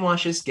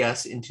brainwashes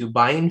guests into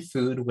buying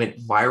food went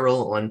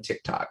viral on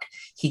TikTok.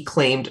 He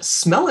claimed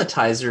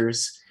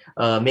smellitizers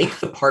make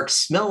the park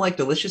smell like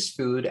delicious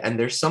food, and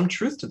there's some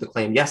truth to the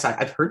claim. Yes,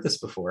 I've heard this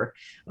before.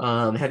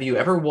 Have you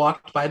ever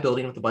walked by a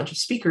building with a bunch of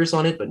speakers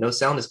on it, but no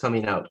sound is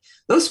coming out?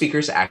 Those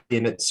speakers actually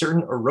emit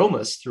certain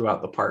aromas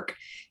throughout the park.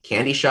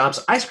 Candy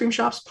shops, ice cream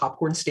shops,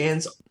 popcorn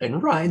stands,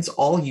 and rides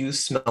all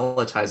use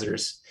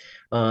smellitizers.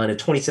 In a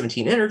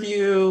 2017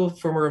 interview,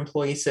 former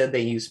employees said they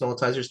use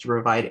smellitizers to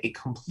provide a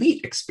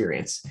complete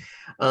experience.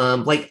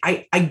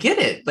 I get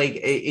it. Like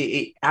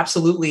it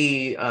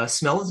absolutely,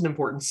 smell is an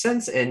important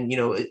sense, and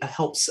it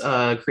helps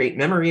create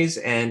memories.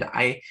 And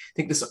I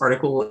think this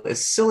article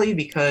is silly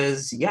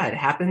because it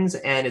happens,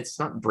 and it's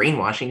not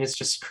brainwashing. It's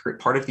just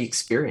part of the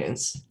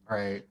experience.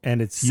 Right.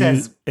 And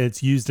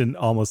it's used in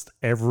almost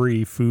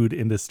every food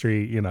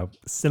industry.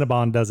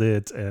 Cinnabon does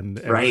it, and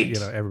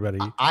everybody.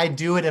 I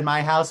do it in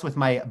my house with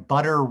my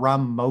butter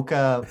rum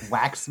mocha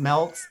wax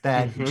melts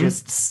that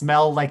just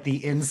smell like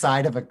the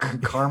inside of a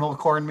caramel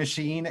corn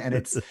machine. And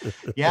it's,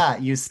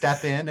 you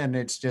step in and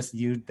it's just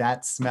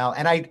that smell.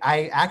 And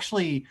I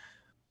actually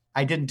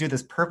didn't do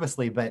this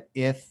purposely, but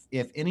if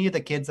any of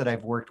the kids that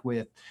I've worked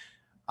with,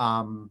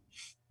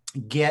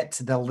 get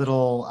the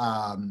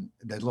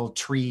little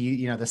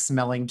tree, the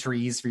smelling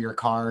trees for your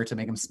car to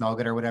make them smell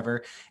good or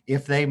whatever.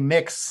 If they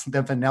mix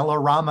the Vanilla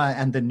Rama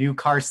and the new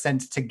car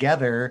scent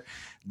together,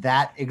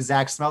 that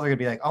exact smell, they're gonna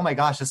be like, oh my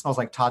gosh, this smells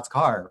like Todd's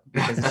car,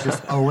 because it's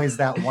just always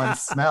that one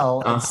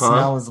smell, and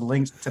smell is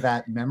linked to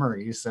that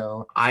memory.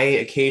 So I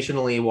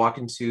occasionally walk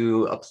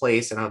into a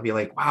place and I'll be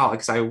like, wow,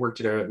 because I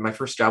worked my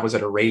first job was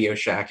at a Radio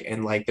Shack,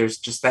 and like there's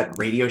just that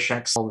Radio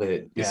Shack smell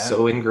that is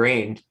so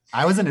ingrained.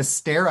 I was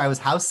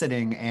house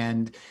sitting,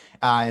 and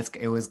it's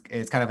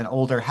kind of an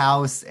older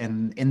house,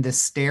 and in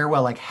this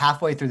stairwell, like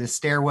halfway through the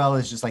stairwell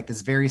is just like this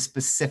very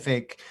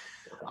specific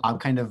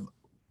kind of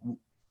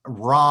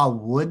raw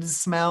wood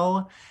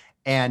smell.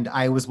 And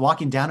I was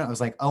walking down it, I was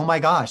like, oh my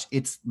gosh,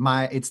 it's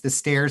the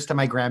stairs to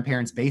my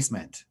grandparents'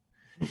 basement.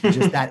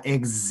 Just that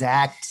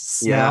exact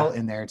smell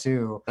in there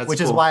too. That's which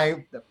cool. Is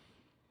why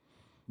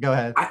go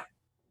ahead.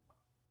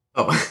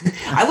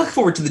 I look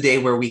forward to the day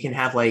where we can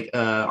have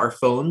our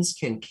phones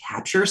can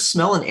capture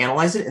smell and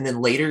analyze it, and then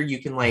later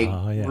you can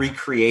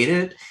recreate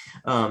it.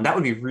 That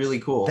would be really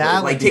cool.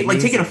 That like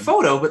taking a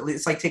photo, but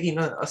it's like taking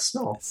a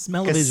smell.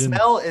 Smell-o-vision.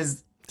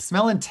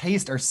 Smell and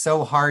taste are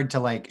so hard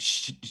to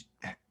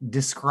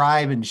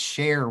describe and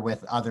share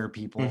with other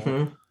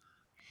people.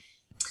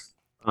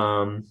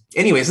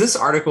 Anyways, this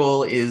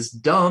article is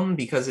dumb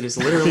because it is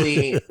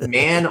literally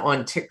man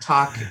on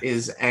TikTok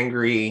is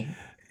angry,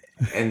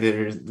 and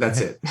that's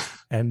it.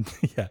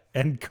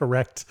 And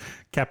correct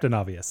Captain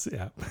Obvious.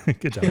 Yeah,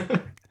 good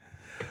job.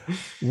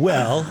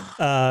 Well,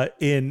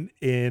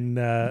 in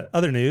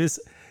other news,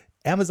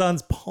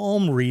 Amazon's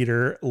Palm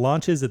Reader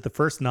launches at the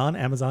first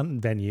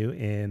non-Amazon venue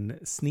in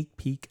sneak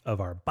peek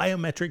of our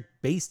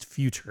biometric-based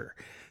future.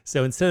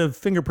 So instead of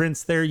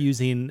fingerprints, they're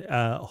using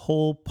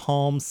whole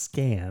palm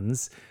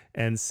scans.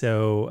 And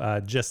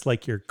so just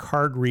like your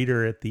card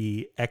reader at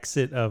the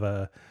exit of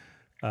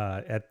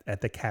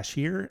at the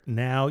cashier,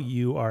 now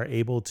you are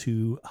able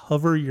to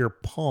hover your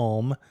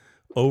palm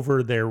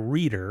over their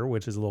reader,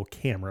 which is a little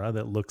camera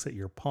that looks at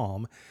your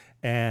palm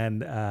and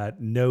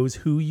knows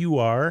who you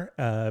are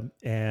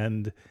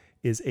and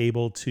is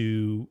able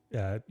to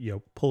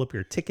pull up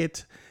your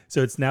ticket.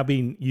 So it's now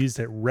being used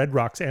at Red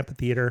Rocks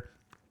Amphitheater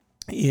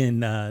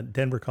in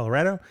Denver,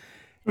 Colorado.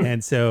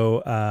 And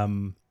so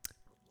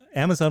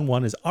Amazon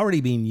One is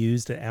already being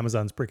used at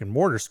Amazon's brick and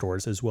mortar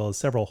stores, as well as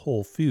several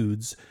Whole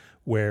Foods,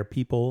 where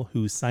people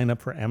who sign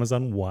up for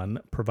Amazon One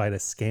provide a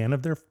scan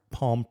of their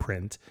palm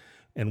print.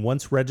 And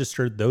once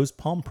registered, those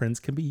palm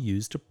prints can be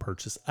used to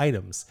purchase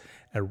items.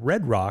 At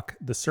Red Rock,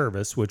 the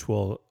service, which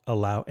will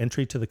allow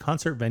entry to the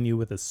concert venue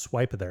with a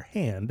swipe of their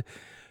hand,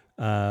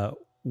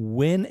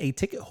 when a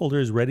ticket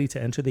holder is ready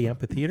to enter the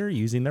amphitheater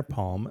using their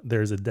palm,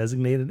 there's a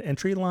designated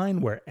entry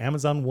line where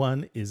Amazon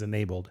One is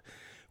enabled.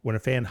 When a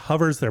fan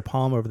hovers their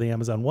palm over the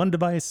Amazon One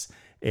device,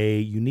 a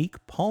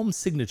unique palm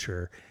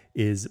signature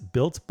is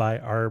built by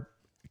our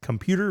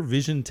computer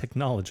vision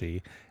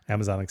technology,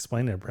 Amazon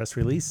explained in a press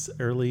release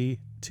early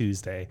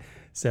Tuesday.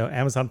 So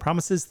Amazon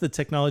promises the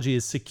technology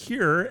is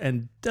secure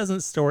and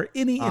doesn't store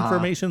any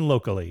information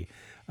locally.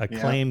 A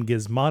claim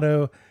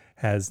Gizmodo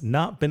has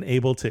not been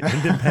able to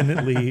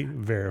independently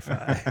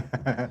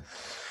verify.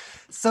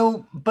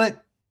 So,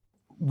 but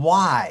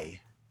why?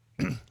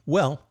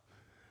 Well,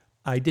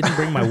 I didn't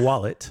bring my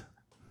wallet.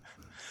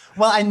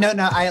 Well, I know.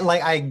 No,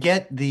 I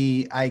get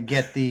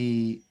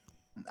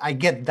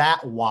that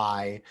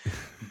why,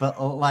 but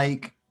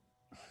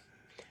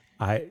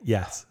I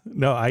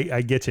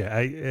get you.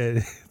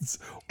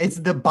 It's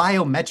the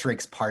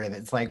biometrics part of it.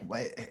 It's like,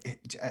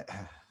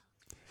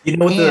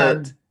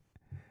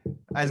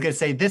 I was gonna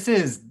say this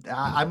is.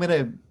 I'm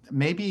gonna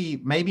maybe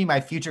my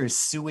future is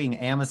suing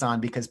Amazon,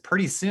 because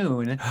pretty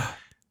soon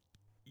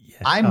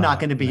I'm not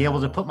going to be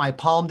able to put my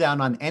palm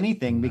down on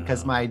anything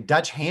because my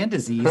Dutch hand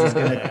disease is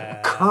going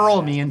to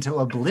curl me into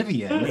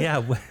oblivion.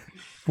 Yeah,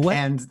 what?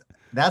 And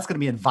that's going to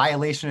be in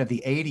violation of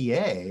the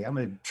ADA. I'm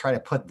going to try to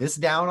put this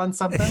down on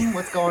something.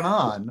 What's going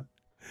on?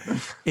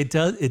 It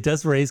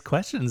does raise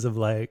questions of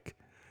well,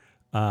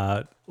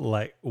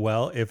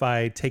 if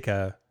I take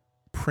a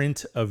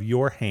print of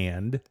your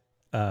hand,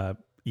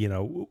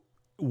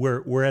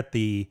 we're at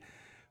the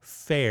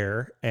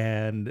fair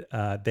and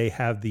they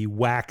have the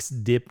wax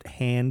dipped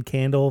hand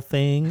candle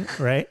thing,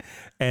 right?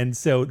 And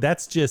so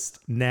that's just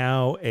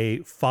now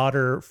a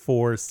fodder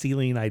for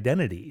stealing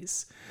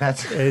identities.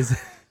 That's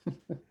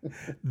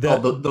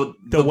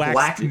The wax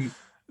black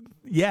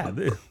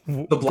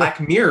the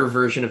Black Mirror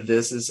version of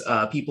this is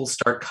people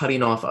start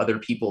cutting off other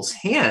people's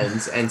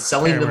hands and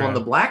selling them on the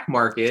black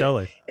market.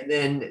 Totally. And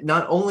then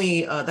not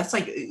only that's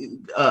like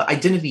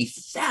identity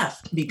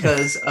theft,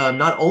 because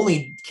not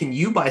only can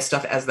you buy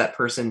stuff as that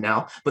person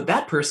now, but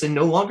that person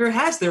no longer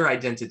has their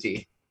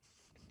identity.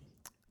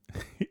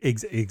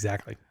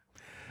 Exactly.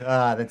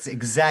 That's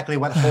exactly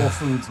what Whole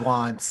Foods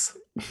wants.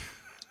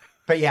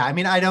 But yeah, I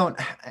mean,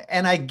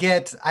 I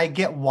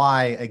get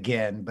why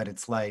again, but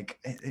it's like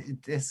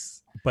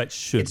it's. But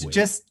should it's we?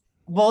 just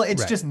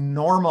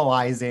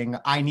normalizing.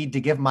 I need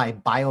to give my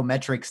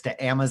biometrics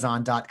to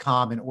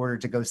Amazon.com in order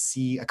to go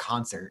see a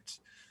concert,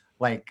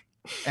 and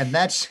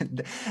that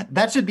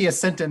should be a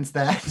sentence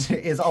that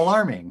is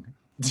alarming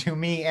to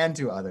me and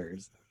to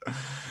others.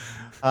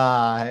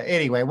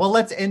 Anyway, well,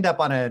 let's end up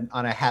on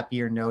a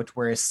happier note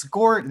where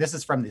this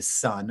is from the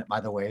Sun, by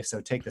the way, so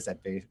take this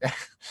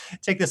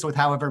take this with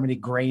however many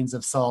grains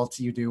of salt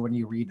you do when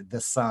you read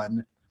the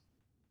Sun.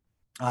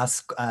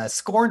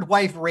 Scorned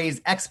wife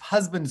raised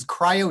ex-husband's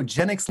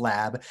cryogenics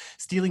lab,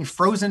 stealing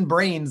frozen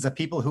brains of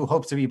people who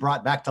hope to be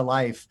brought back to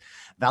life.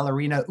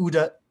 Valerina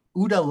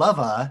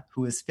Udalova,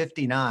 who is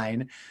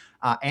 59,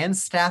 and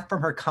staff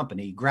from her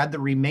company grabbed the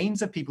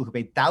remains of people who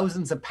paid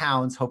thousands of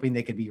pounds hoping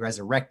they could be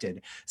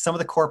resurrected. Some of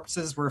the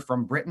corpses were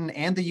from Britain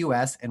and the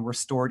US and were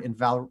stored in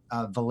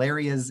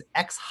Valeria's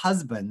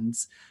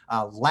ex-husband's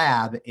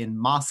lab in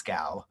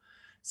Moscow.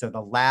 So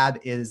the lab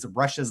is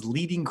Russia's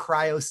leading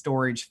cryo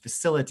storage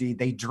facility.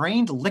 They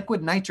drained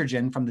liquid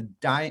nitrogen from the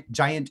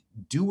giant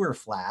Dewar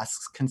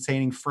flasks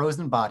containing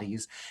frozen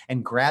bodies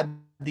and grabbed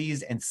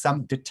these and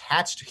some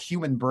detached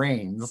human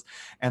brains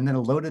and then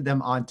loaded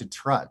them onto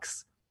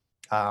trucks.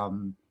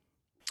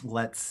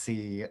 Let's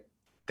see.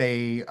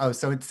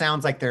 So it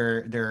sounds like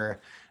they're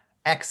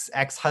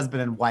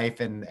ex-husband and wife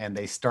and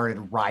they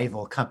started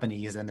rival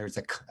companies, and there's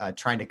a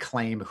trying to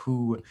claim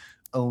who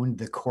owned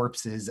the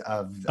corpses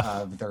of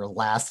their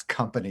last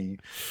company.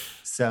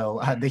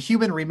 So the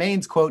human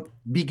remains, quote,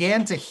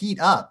 began to heat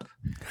up.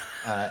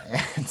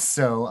 And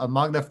so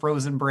among the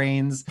frozen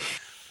brains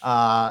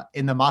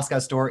in the Moscow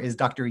store is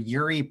Dr.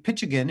 Yuri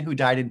Pichugin, who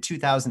died in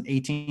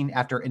 2018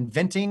 after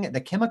inventing the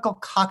chemical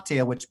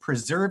cocktail which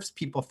preserves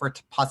people for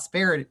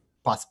posterity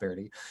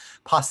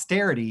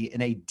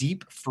in a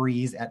deep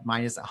freeze at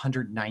minus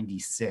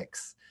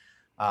 196.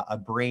 A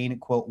brain,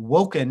 quote,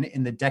 woken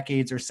in the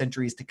decades or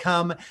centuries to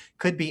come,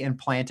 could be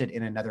implanted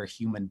in another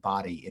human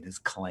body, it is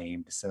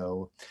claimed.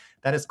 So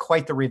that is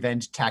quite the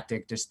revenge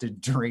tactic, just to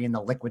drain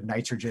the liquid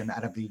nitrogen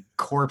out of the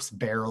corpse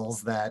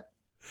barrels that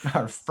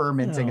are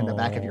fermenting in the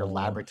back of your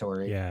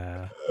laboratory.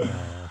 Yeah.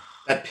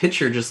 That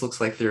picture just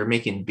looks like they're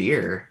making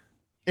beer.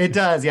 It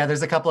does. Yeah.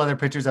 There's a couple other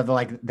pictures of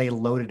they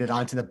loaded it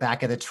onto the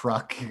back of the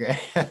truck,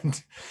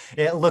 and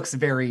it looks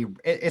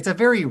it's a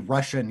very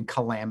Russian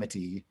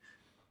calamity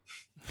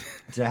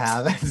to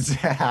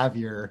have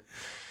your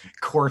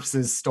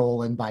corpses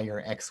stolen by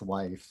your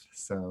ex-wife.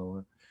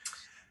 So,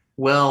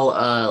 well,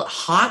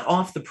 hot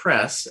off the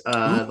press,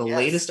 yes.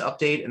 Latest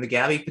update in the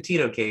Gabby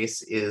Petito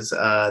case is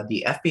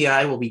the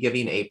FBI will be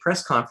giving a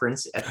press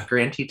conference at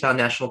Grand Teton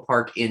National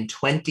Park in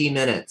 20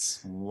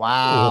 minutes.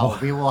 Wow.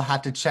 We will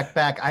have to check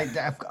back.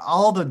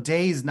 All the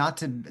days not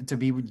to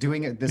be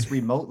doing this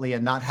remotely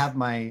and not have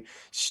my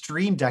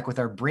stream deck with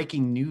our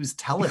breaking news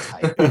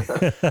teletype.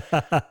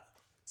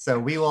 So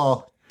we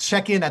will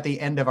check in at the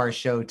end of our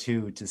show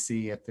too to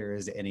see if there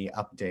is any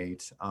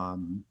update.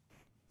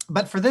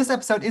 But for this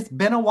episode, it's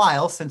been a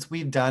while since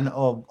we've done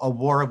a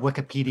war of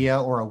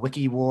Wikipedia or a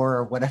wiki war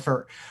or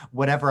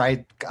whatever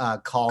I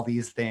call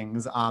these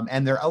things.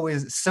 And they're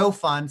always so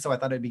fun. So I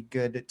thought it'd be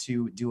good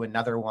to do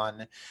another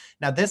one.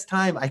 Now, this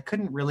time I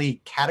couldn't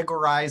really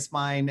categorize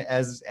mine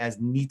as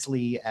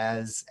neatly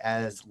as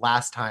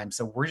last time.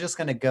 So we're just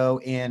going to go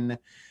in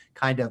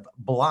kind of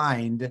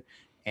blind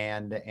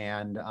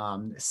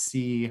and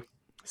see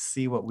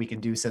what we can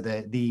do. So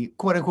the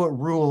quote unquote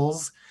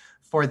rules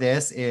for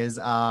this is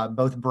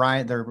both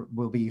Brian, there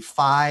will be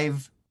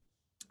five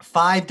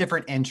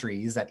different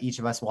entries that each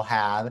of us will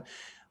have.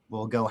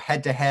 We'll go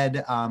head to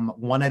head,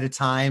 one at a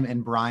time.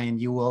 And Brian,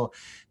 you will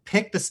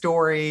pick the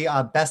story,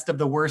 best of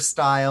the worst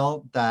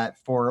style, that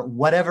for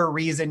whatever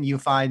reason you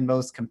find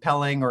most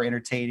compelling or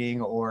entertaining,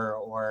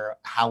 or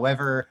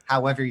however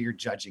you're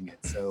judging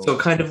it. So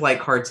kind of like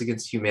Cards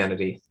Against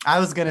Humanity. I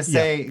was going to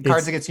say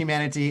Cards Against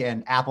Humanity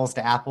and Apples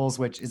to Apples,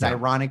 which is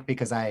ironic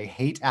because I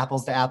hate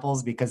Apples to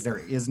Apples because there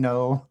is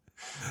no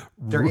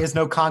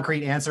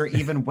concrete answer,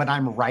 even when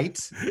I'm right.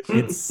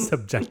 It's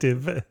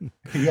subjective.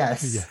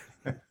 Yes. Yeah.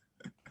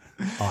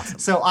 Awesome.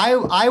 So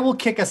I will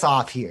kick us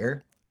off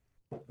here.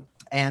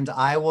 and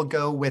I will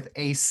go with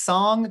a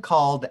song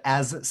called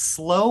As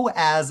Slow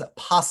as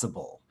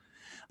Possible.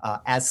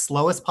 As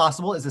Slow as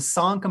Possible is a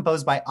song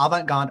composed by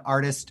avant-garde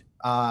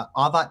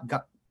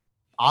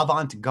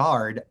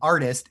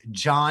artist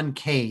John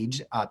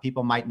Cage.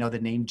 People might know the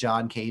name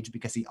John Cage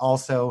because he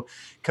also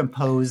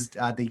composed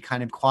the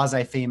kind of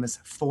quasi-famous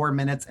 4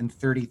 minutes and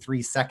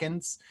 33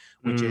 seconds,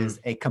 which is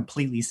a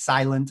completely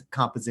silent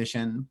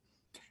composition.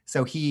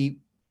 So he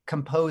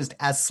composed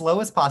As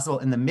Slow as Possible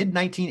in the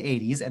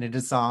mid-1980s, and it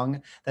is a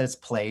song that is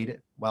played,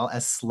 well,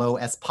 as slow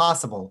as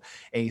possible.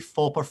 A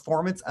full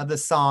performance of the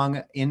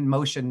song in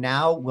motion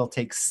now will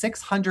take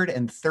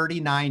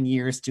 639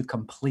 years to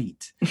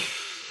complete.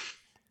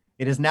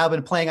 It has now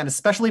been playing on a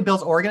specially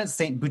built organ at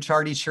St.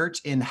 Buchardi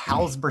Church in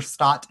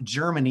Halberstadt,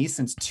 Germany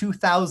since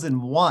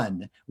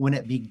 2001, when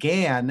it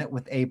began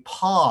with a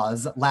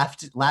pause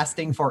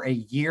lasting for a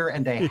year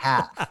and a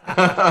half.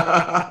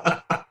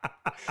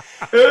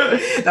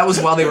 That was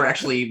while they were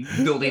actually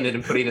building it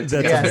and putting it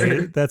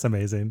together. That's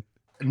amazing.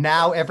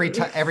 Now, every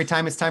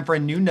time it's time for a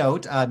new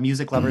note,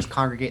 music lovers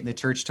congregate in the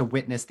church to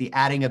witness the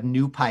adding of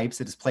new pipes.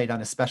 It is played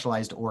on a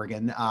specialized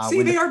organ.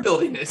 They are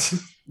building it.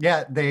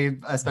 Yeah, they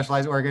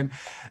specialized organ.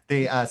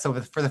 So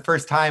for the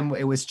first time,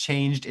 it was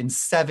changed in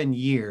 7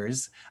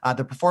 years.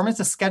 The performance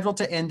is scheduled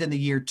to end in the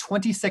year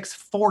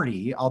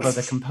 2640, although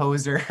the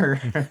composer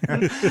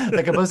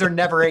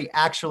never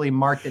actually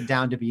marked it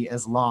down to be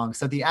as long.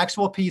 So the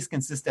actual piece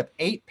consists of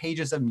 8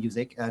 pages of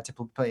music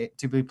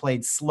to be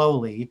played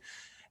slowly.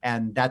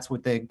 And that's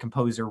what the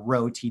composer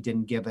wrote. He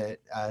didn't give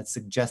it a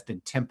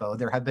suggested tempo.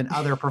 There have been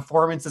other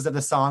performances of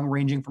the song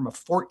ranging from a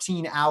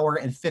 14-hour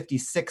and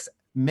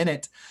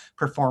 56-minute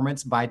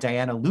performance by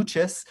Diana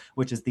Lucis,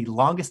 which is the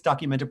longest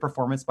documented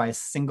performance by a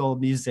single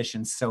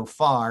musician so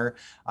far,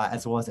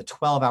 as well as a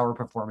 12-hour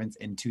performance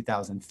in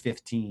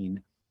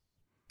 2015.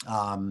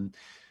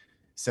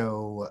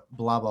 So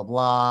blah, blah,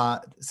 blah.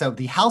 So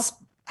the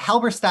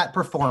Halberstadt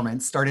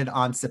performance started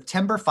on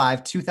September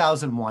 5,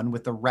 2001,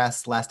 with the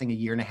rest lasting a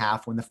year and a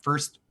half when the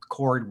first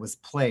chord was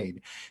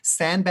played.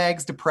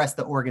 Sandbags depressed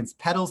the organ's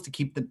pedals to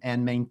keep them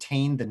and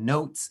maintain the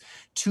notes.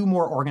 2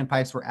 more organ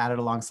pipes were added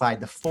alongside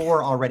the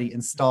 4 already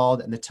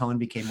installed, and the tone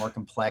became more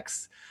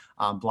complex.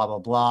 Blah, blah,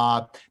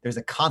 blah. There's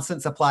a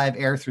constant supply of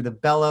air through the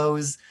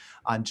bellows.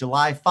 On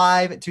July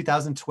 5,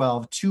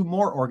 2012, 2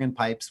 more organ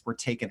pipes were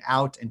taken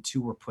out and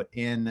 2 were put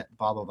in,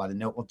 blah, blah, blah.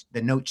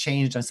 The note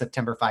changed on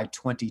September 5,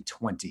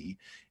 2020.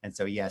 And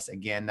so, yes,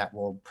 again,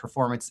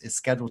 performance is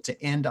scheduled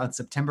to end on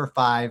September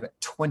 5,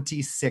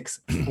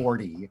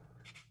 2640.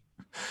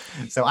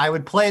 So I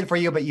would play it for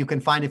you, but you can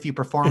find a few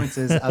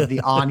performances of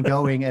the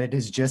ongoing, and it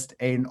is just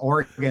an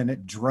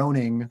organ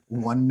droning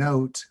one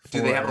note.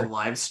 Do they have a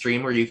live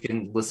stream where you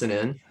can listen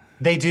in?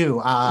 They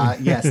do.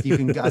 Yes, you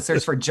can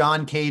search for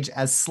John Cage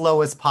As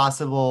Slow as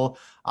Possible.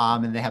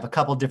 And they have a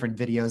couple different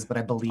videos, but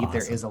I believe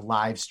there is a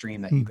live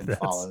stream that you can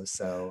follow.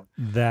 So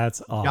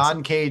that's awesome.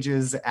 John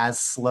Cage's As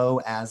Slow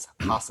as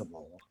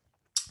Possible.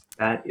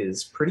 That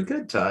is pretty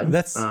good, Todd.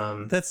 That's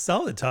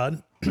solid,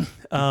 Todd.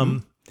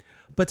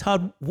 But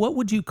Todd, what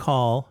would you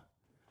call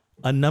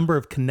a number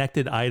of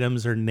connected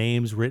items or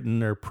names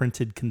written or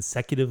printed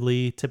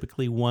consecutively,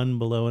 typically one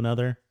below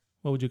another?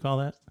 What would you call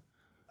that?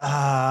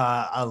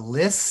 A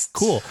list.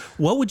 Cool.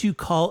 What would you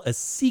call a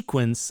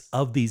sequence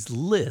of these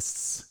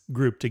lists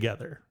grouped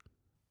together?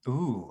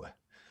 Ooh.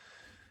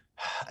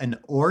 An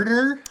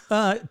order?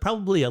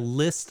 Probably a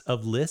list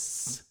of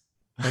lists.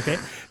 Okay.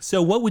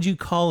 So what would you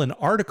call an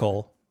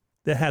article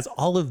that has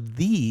all of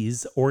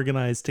these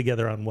organized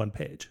together on one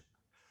page?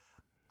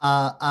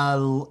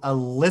 A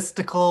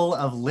listicle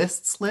of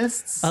lists.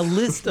 A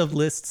list of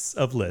lists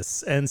of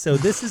lists. And so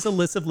this is a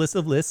list of lists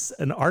of lists,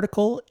 an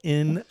article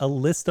in a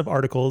list of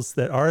articles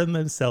that are in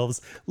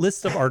themselves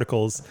lists of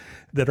articles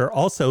that are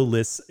also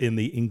lists in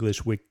the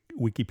English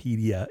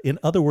Wikipedia. In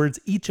other words,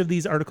 each of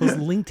these articles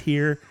linked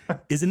here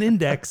is an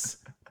index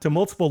to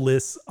multiple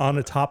lists on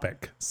a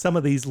topic. Some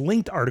of these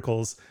linked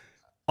articles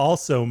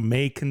also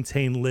may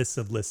contain lists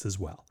of lists as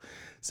well.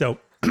 So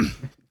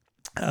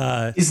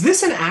is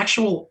this an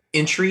actual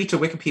entry to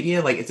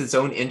Wikipedia? Like it's its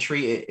own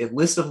entry, a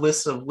list of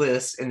lists of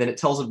lists, and then it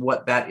tells it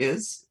what that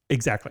is?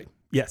 Exactly.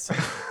 Yes.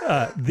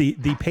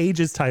 The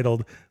page is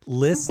titled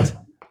List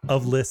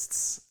of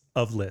Lists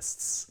of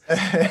Lists. It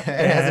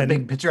has a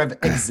big picture of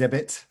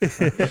exhibit.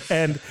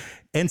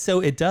 and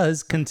so it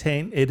does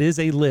contain, it is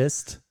a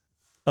list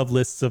of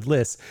lists of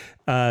lists.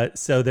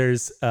 So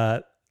there's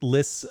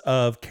lists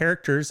of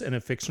characters in a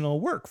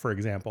fictional work, for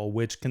example,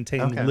 which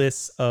contain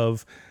lists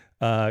of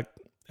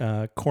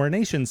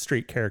Coronation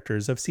Street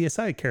characters, of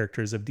CSI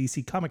characters, of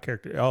DC comic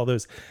characters, all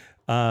those.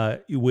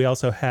 We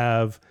also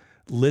have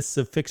lists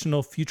of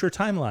fictional future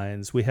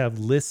timelines. We have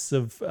lists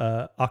of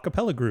a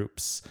cappella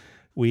groups.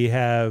 We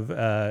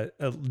have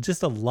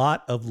just a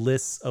lot of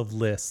lists of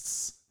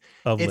lists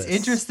of lists. It's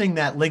interesting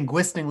that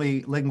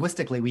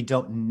linguistically, we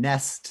don't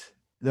nest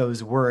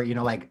those words,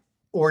 like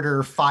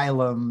order,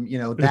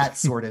 phylum, that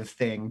sort of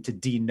thing to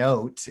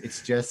denote.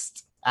 It's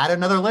just add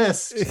another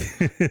list.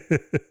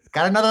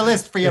 Got another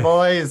list for you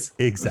boys.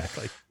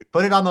 Exactly.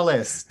 Put it on the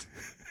list.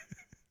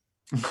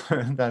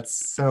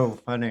 That's so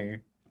funny.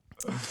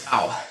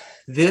 Wow.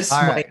 This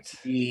All might right.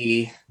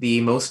 be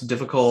the most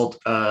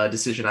difficult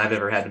decision I've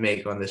ever had to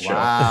make on this show.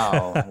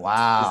 Wow.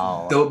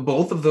 Wow. Though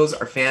both of those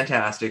are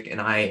fantastic,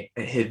 and I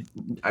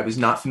was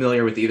not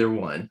familiar with either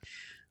one.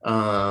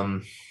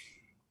 Gosh,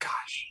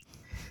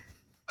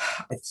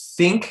 I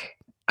think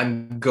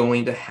I'm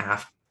going to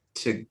have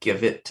to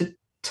give it to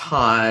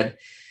Todd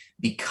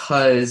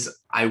because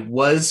I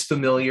was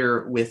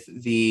familiar with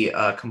the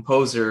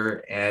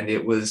composer, and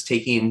it was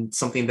taking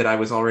something that I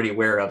was already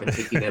aware of and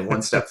taking it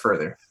one step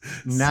further.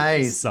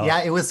 Nice. So-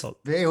 Yeah, it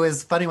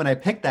was funny when I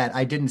picked that.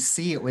 I didn't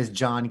see it was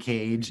John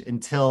Cage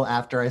until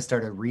after I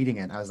started reading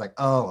it. I was like,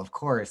 "Oh, of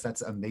course,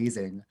 that's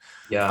amazing."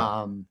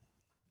 Yeah.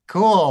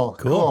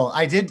 Cool.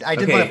 I did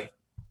Okay.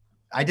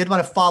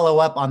 want to follow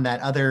up on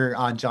that other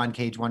John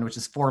Cage one, which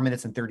is 4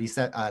 minutes and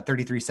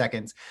 33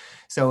 seconds.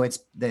 So it's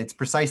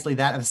precisely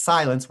that of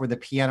Silence, where the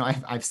piano,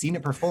 I've seen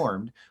it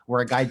performed,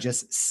 where a guy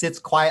just sits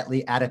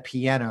quietly at a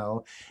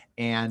piano,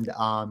 and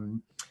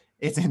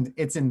it's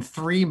in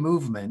 3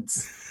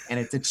 movements, and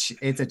it's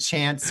a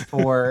chance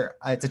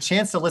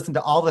to listen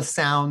to all the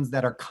sounds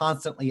that are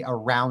constantly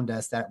around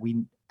us that we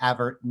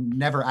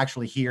never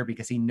actually hear,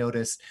 because he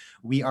noticed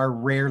we are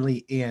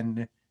rarely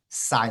in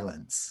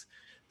silence.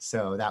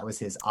 So that was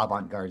his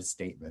avant-garde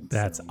statement.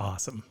 That's So,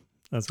 awesome.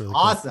 That's really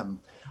cool. awesome.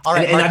 All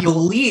right, And Mark, I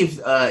believe,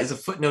 as a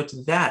footnote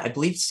to that, I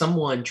believe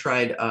someone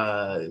tried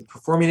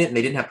performing it and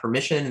they didn't have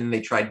permission, and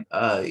they tried,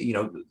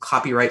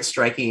 copyright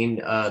striking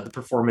the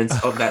performance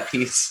of that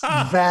piece.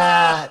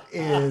 that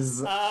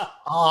is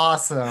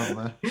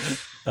awesome.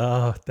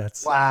 Oh,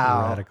 that's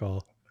Wow.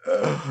 radical.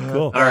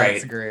 Cool. All right.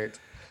 That's great.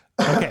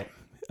 Okay.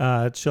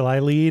 Shall I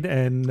lead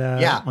and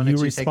Yeah, why don't you you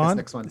take this respond?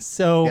 next one?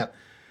 So, Yep.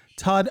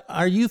 Todd,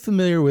 are you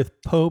familiar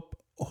with Pope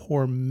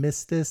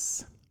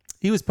Hormisdas?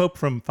 He was Pope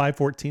from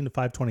 514 to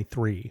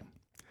 523.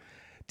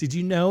 Did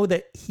you know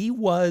that he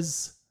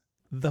was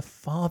the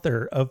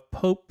father of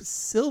Pope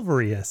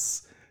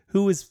Silverius,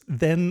 who was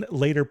then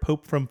later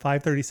Pope from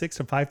 536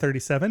 to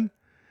 537?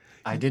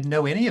 I didn't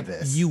know any of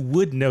this. You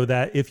would know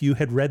that if you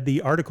had read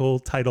the article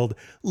titled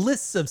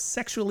Lists of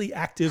Sexually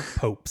Active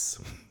Popes.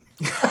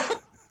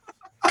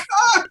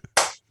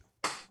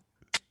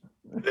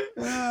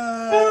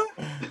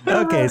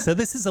 Okay, so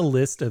this is a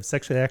list of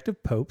sexually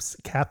active popes.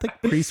 Catholic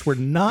priests were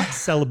not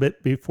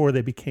celibate before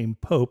they became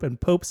pope, and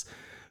popes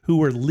who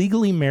were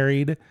legally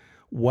married,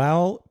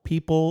 while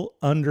people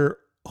under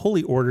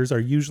holy orders are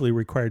usually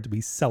required to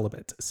be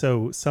celibate.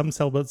 So some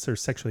celibates are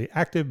sexually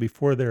active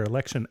before their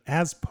election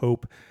as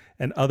pope,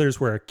 and others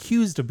were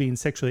accused of being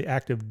sexually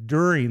active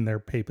during their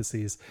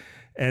papacies.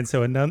 And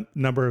so a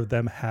number of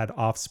them had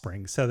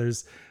offspring. So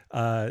there's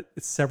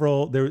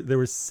several, there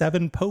were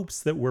 7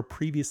 popes that were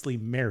previously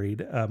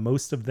married.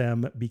 Most of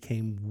them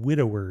became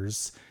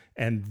widowers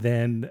and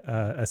then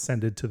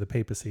ascended to the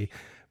papacy.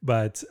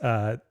 But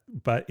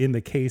in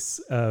the case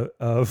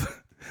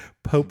of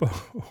Pope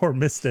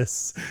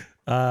Hormisdas,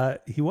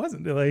 he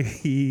wasn't. Like,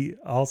 he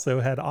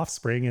also had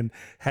offspring and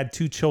had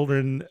 2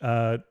 children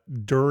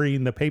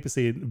during the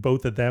papacy.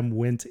 Both of them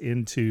went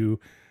into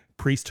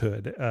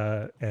priesthood,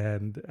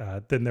 and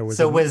then there was.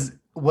 So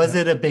was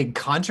it a big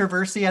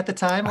controversy at the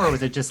time, or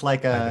was it just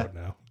like I a? don't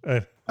know.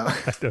 I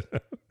don't know.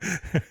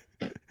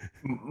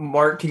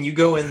 Mark, can you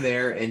go in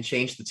there and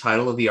change the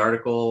title of the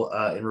article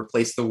and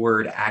replace the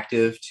word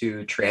active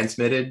to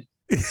transmitted,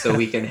 so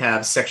we can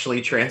have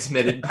sexually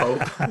transmitted pope?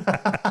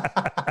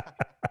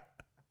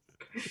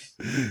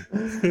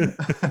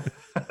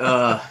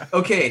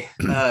 Okay,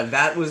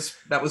 that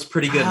was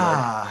pretty good, Mark.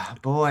 Ah,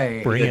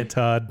 boy. Bring it,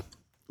 Todd.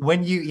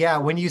 When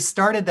you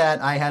started that,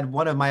 I had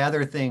one of my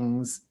other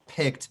things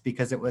picked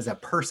because it was a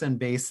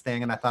person-based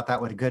thing, and I thought that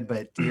would be good.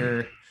 But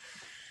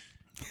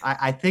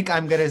I think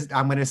I'm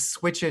gonna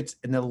switch it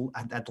at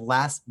the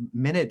last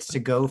minute to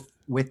go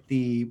with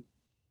the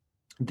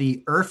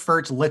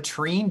Erfurt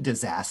latrine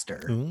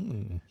disaster.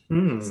 Ooh.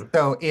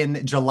 So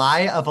in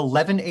July of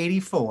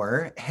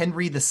 1184,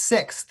 Henry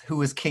VI, who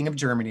was king of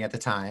Germany at the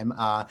time,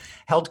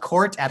 held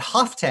court at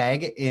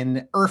Hoftag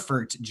in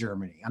Erfurt,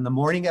 Germany. On the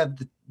morning of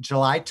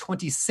July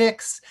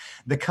 26th,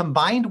 the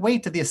combined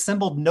weight of the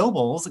assembled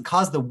nobles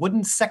caused the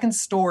wooden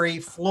second-story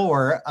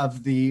floor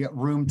of the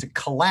room to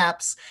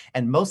collapse,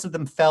 and most of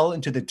them fell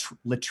into the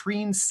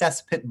latrine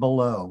cesspit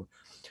below,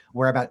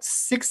 where about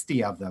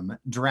 60 of them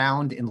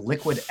drowned in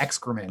liquid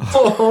excrement.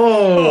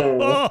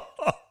 Oh,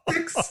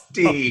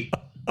 60.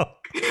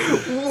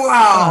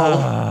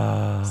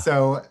 Wow.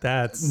 So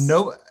That's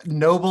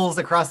nobles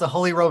across the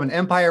Holy Roman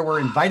Empire were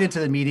invited to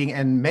the meeting,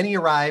 and many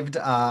arrived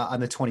on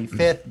the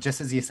 25th.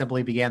 Just as the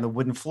assembly began, the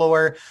wooden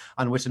floor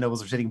on which the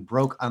nobles were sitting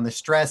broke on the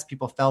stress.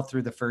 People fell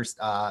through the first,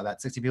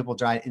 about 60 people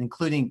died,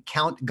 including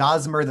Count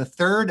Gosmer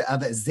III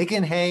of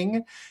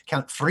Zickenhang,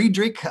 Count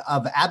Friedrich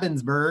of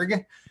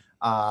Abensberg,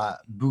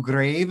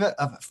 Bugrave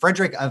of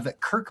Frederick of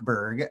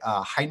Kirkberg,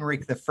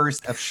 Heinrich I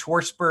of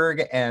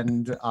Schwarzburg,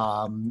 and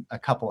a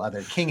couple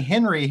other. King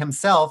Henry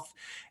himself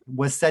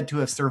was said to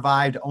have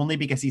survived only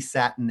because he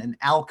sat in an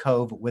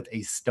alcove with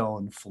a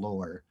stone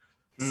floor.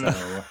 So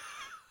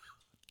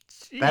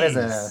that is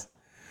Jeez.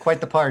 Quite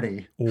the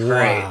party.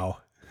 Wow.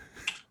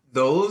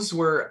 Those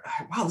were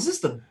wow. This is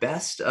the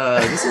best.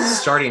 This is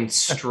starting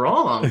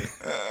strong.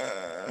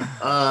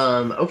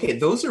 Okay,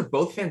 those are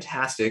both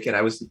fantastic, and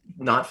I was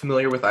not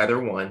familiar with either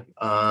one.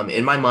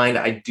 In my mind,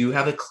 I do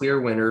have a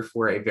clear winner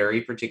for a very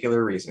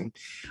particular reason.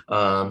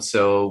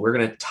 So we're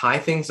gonna tie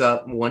things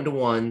up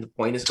 1-1. The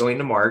point is going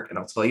to Mark, and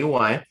I'll tell you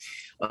why.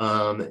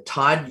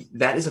 Todd,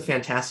 that is a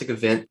fantastic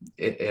event,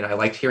 and I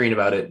liked hearing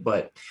about it.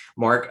 But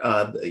Mark,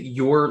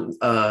 your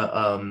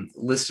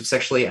list of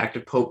sexually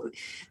active Pope,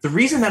 the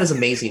reason that is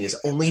amazing is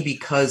only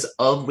because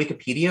of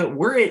Wikipedia.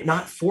 Were it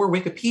not for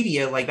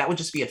Wikipedia, like that would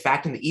just be a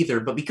fact in the ether.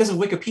 But because of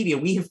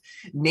Wikipedia, we have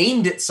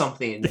named it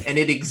something, and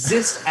it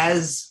exists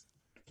as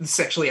the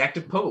sexually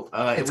active Pope.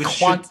 It's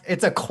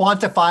a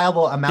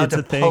quantifiable amount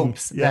of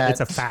popes. Yeah, it's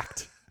a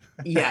fact.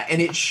 Yeah,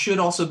 and it should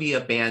also be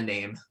a band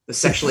name, the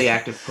Sexually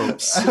Active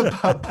Popes.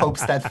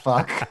 Popes that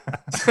fuck.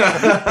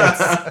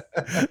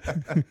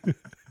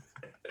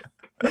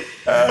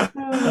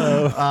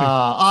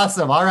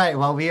 Awesome. All right.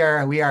 Well, we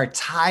are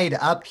tied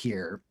up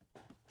here.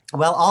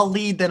 Well, I'll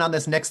lead then on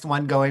this next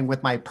one, going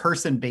with my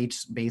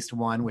person-based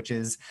one, which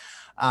is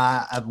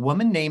a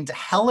woman named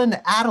Helen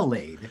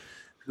Adelaide,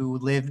 who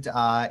lived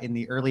in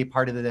the early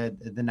part of the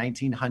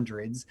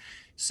 1900s.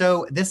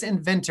 So this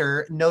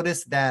inventor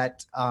noticed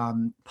that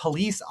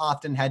police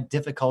often had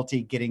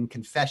difficulty getting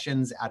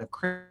confessions out of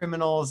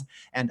criminals,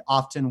 and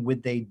often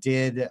when they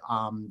did,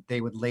 they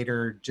would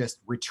later just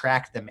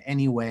retract them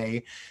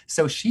anyway.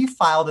 So she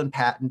filed a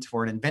patent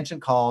for an invention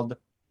called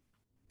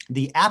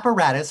the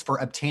apparatus for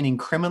obtaining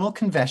criminal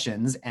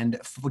confessions and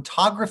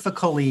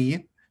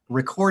photographically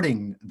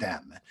recording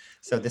them.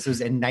 So this was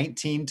in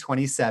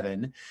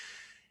 1927.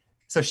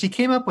 So she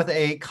came up with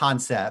a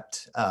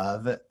concept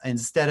of,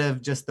 instead of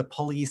just the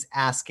police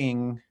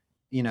asking,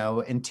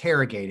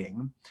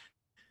 interrogating,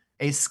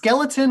 a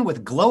skeleton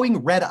with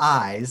glowing red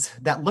eyes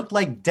that looked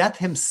like Death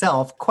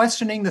himself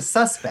questioning the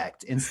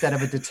suspect instead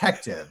of a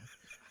detective.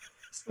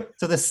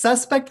 So the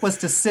suspect was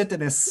to sit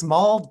in a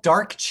small,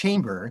 dark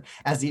chamber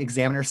as the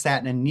examiner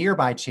sat in a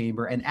nearby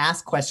chamber and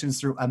asked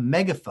questions through a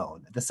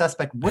megaphone. The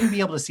suspect wouldn't be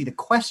able to see the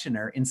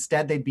questioner.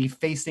 Instead, they'd be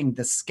facing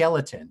the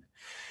skeleton.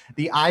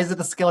 The eyes of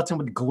the skeleton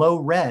would glow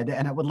red,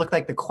 and it would look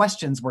like the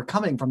questions were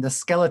coming from the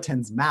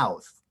skeleton's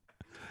mouth.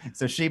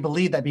 So she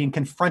believed that being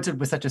confronted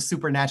with such a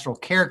supernatural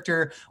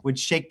character would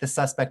shake the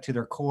suspect to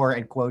their core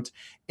and, quote,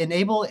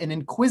 enable an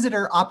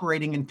inquisitor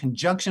operating in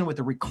conjunction with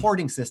a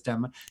recording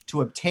system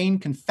to obtain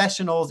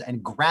confessionals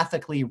and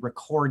graphically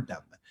record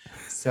them.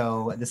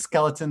 So the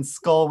skeleton's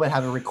skull would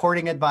have a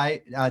recording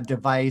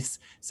device.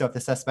 So if the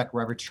suspect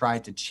were ever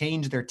tried to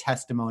change their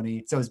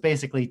testimony, so it's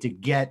basically to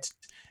get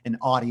an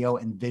audio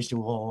and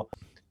visual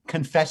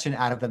confession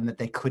out of them that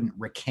they couldn't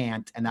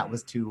recant, and that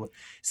was to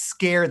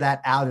scare that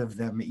out of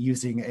them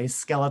using a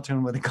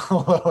skeleton with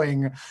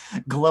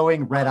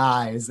glowing red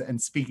eyes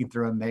and speaking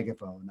through a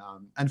megaphone.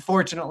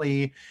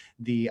 Unfortunately,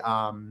 it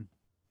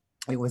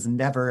was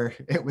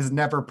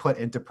never put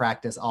into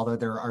practice, although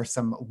there are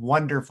some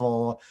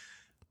wonderful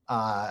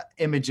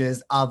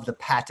images of the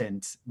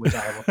patent, which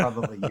I will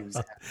probably use.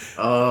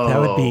 That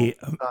would be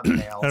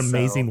thumbnail, an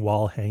amazing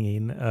wall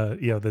hanging.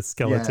 The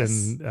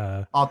skeleton.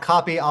 Yes. I'll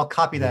copy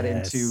that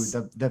Yes.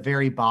 into the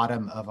very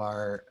bottom of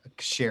our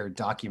shared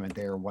document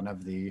there. One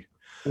of the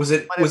Was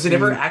it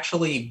ever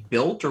actually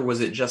built, or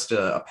was it just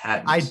a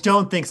patent? I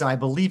don't think so. I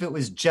believe it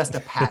was just a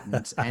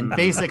patent. And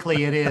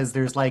basically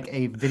there's like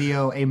a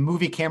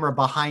movie camera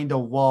behind a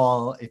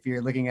wall, if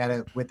you're looking at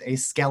it, with a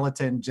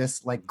skeleton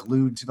just like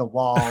glued to the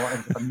wall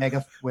and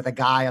with a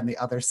guy on the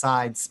other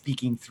side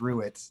speaking through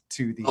it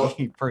to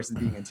the person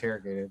being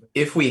interrogated.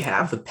 If we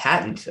have the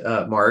patent,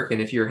 Mark, and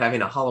if you're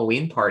having a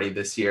Halloween party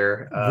this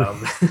year,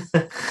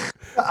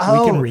 we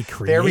can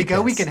recreate there we go.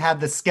 this. We can have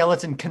the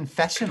skeleton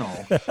confessional.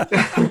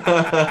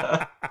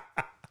 the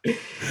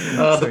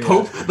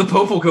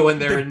Pope will go in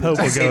there and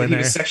say that he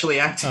was sexually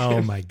active.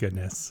 Oh my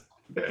goodness.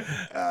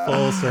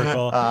 Full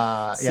circle.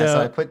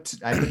 So I put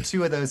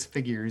two of those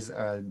figures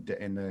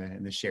in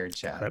the shared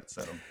chat.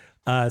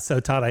 So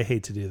Todd, I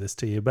hate to do this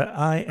to you, but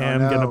I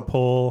am gonna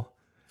pull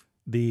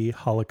the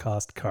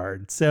Holocaust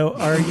card. So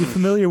are you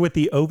familiar with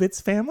the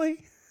Ovitz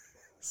family?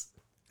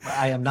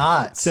 I am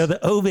not. So the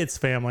Ovitz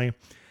family,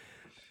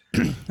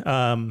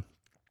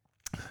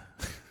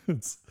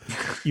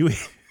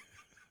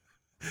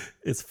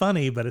 it's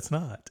funny, but it's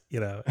not,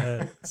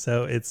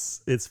 so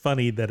it's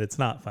funny that it's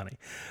not funny.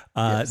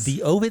 Yes.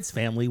 The Ovitz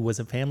family was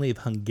a family of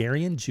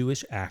Hungarian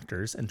Jewish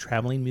actors and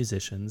traveling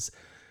musicians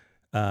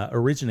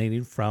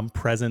originating from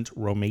present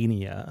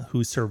Romania,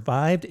 who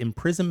survived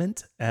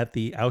imprisonment at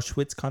the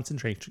Auschwitz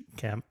concentration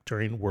camp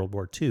during World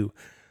War II.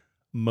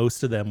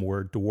 Most of them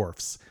were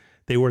dwarfs.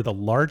 They were the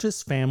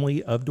largest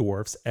family of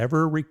dwarfs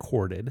ever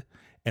recorded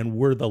and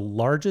were the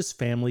largest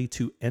family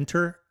to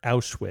enter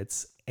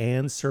Auschwitz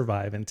and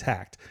survive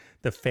intact.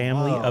 The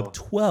family of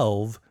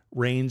 12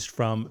 ranged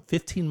from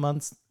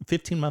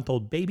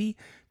 15-month-old baby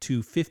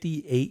to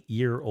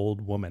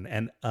 58-year-old woman,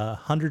 and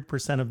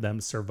 100% of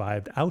them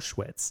survived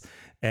Auschwitz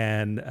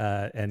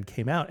and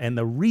came out. And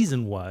the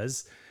reason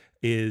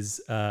is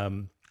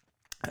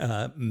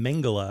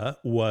Mengele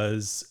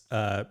was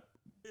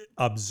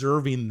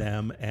observing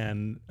them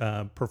and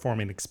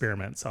performing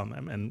experiments on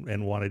them,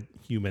 and wanted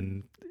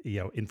human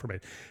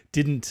information.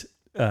 Didn't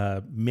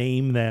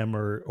maim them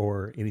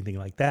or anything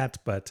like that,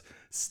 but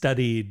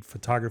studied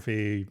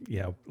photography,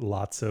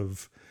 lots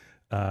of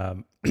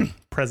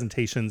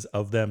presentations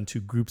of them to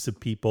groups of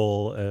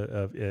people.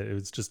 It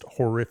was just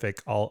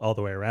horrific all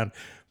the way around.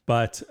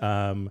 But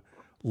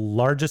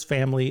largest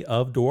family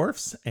of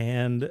dwarfs,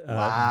 and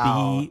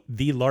Wow.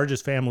 the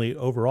largest family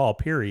overall,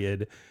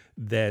 period,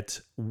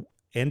 that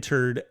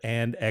entered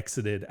and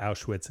exited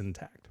Auschwitz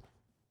intact.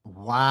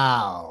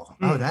 Wow.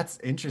 Oh, that's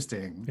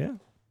interesting. Yeah.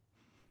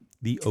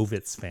 The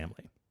Ovitz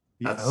family.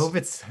 The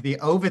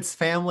Ovitz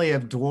family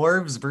of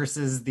dwarves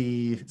versus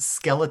the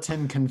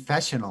skeleton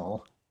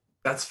confessional.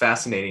 That's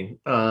fascinating.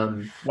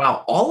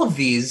 Wow, all of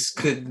these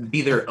could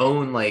be their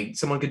own, like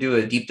someone could do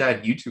a deep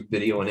dive YouTube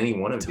video on any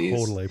one of these.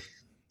 Totally.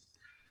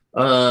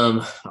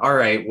 All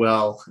right,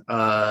 well,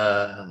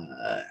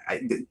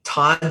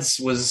 Todd's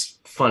was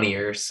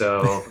funnier,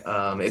 so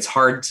it's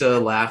hard to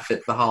laugh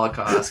at the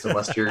Holocaust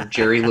unless you're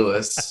Jerry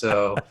Lewis.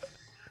 So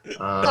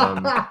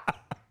Todd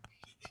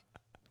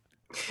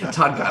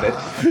got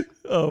it.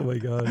 Oh my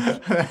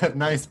god.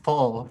 Nice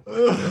pull.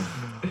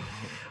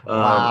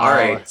 All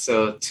right,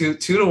 so two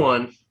to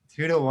one.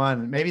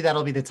 2-1. Maybe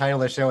that'll be the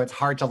title of the show. It's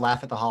hard to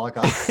laugh at the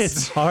Holocaust.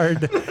 It's hard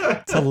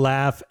to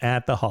laugh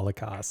at the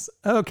Holocaust.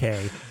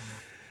 Okay.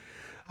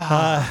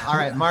 All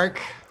right,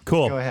 Mark.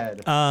 Cool. Go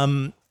ahead.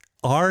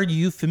 Are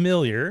you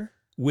familiar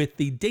with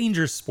the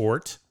danger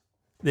sport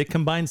that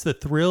combines the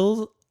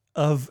thrill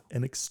of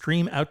an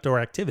extreme outdoor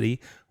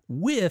activity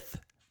with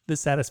the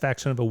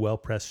satisfaction of a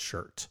well-pressed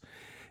shirt?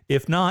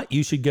 If not,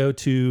 you should go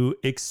to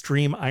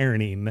extreme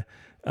ironing,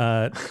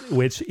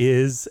 which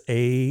is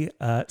a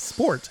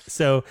sport.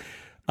 So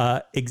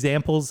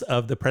examples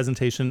of the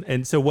presentation.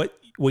 And so what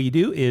you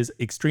do is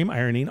extreme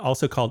ironing,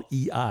 also called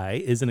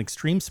EI, is an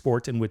extreme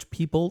sport in which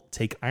people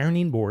take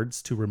ironing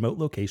boards to remote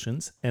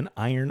locations and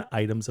iron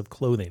items of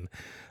clothing.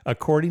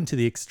 According to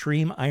the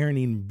Extreme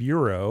Ironing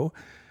Bureau,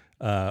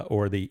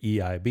 or the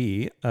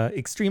EIB,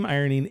 extreme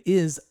ironing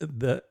is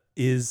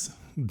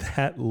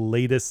that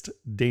latest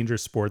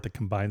dangerous sport that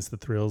combines the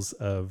thrills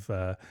of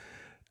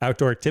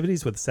outdoor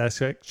activities with the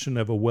satisfaction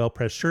of a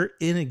well-pressed shirt,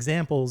 in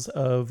examples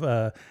of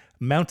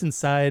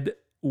mountainside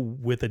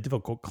with a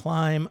difficult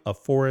climb, a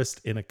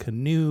forest in a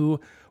canoe,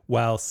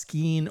 while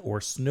skiing or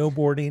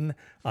snowboarding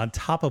on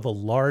top of a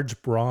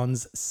large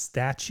bronze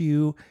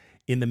statue,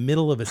 in the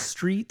middle of a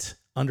street,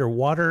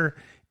 underwater,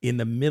 in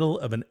the middle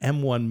of an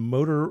M1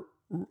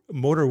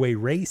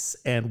 motorway race,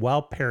 and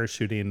while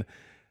parachuting.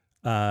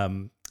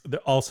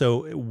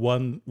 Also,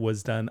 one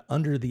was done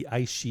under the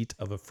ice sheet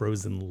of a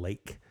frozen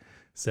lake.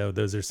 So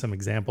those are some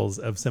examples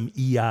of some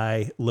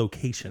EI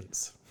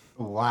locations.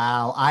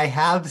 Wow. I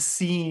have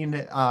seen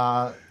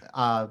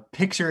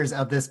pictures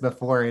of this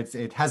before.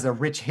 It has a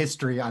rich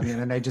history on it.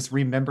 And I just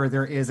remember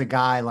there is a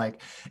guy,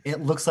 like,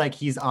 it looks like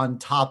he's on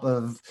top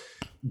of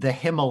the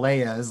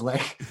Himalayas,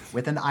 like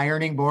with an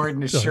ironing board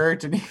and a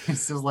shirt, and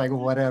he's just like,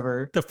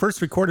 whatever. The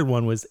first recorded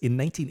one was in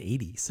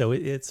 1980. So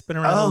it's been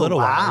around a little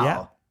while.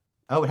 Yeah.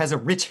 Oh, it has a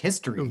rich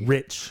history.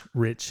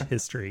 Rich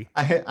history.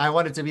 I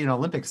want it to be an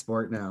Olympic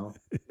sport now.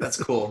 That's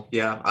cool.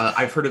 Yeah,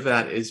 I've heard of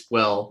that as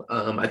well.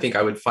 I think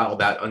I would file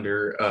that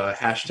under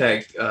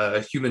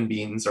hashtag human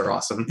beings are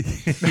awesome.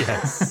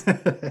 Yes.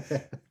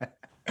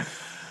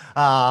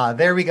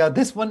 There we go.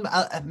 This one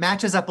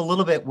matches up a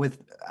little bit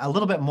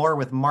more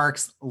with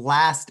Mark's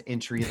last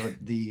entry.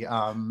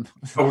 Oh,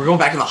 we're going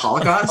back to the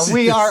Holocaust?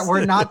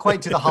 We're not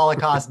quite to the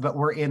Holocaust, but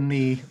we're in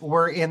the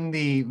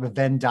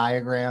Venn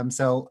diagram.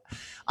 So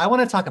I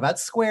want to talk about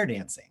square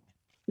dancing.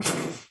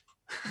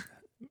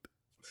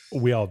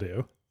 We all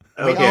do.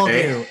 We all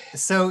do.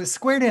 So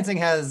square dancing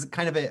has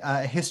kind of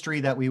a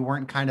history that we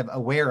weren't kind of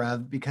aware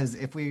of, because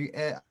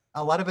a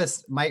lot of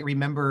us might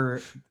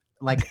remember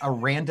like a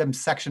random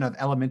section of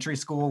elementary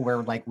school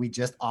where like we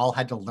just all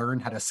had to learn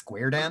how to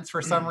square dance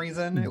for some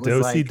reason. It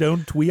was like,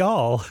 don't we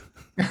all?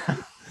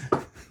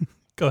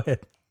 Go ahead.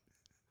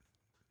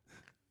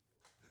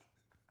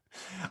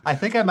 I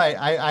think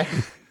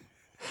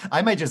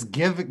I might just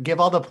give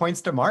all the points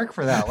to Mark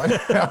for that one.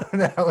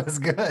 That was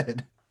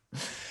good.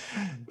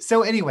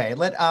 So anyway,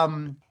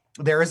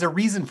 there is a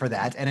reason for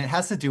that, and it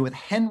has to do with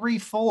Henry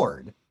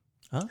Ford,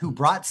 who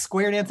brought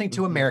square dancing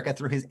to America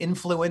through his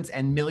influence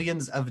and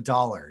millions of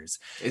dollars.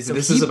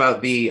 This is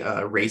about the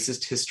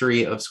racist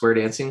history of square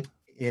dancing?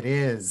 It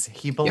is.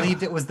 He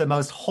believed it was the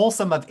most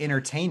wholesome of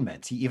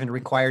entertainment. He even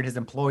required his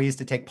employees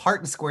to take part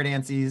in square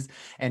dances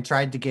and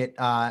tried to get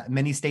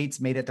many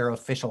states made it their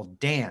official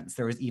dance.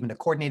 There was even a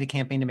coordinated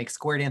campaign to make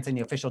square dancing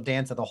the official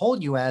dance of the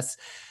whole U.S.,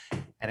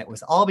 and it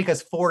was all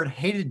because Ford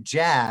hated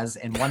jazz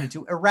and wanted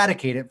to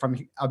eradicate it from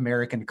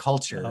American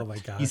culture. Oh my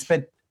gosh. He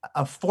spent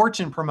a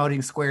fortune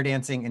promoting square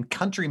dancing and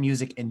country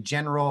music in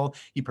general.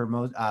 He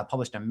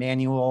published a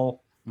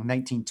manual in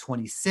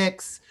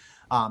 1926.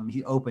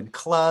 He opened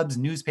clubs,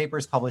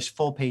 newspapers published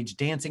full-page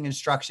dancing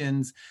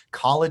instructions.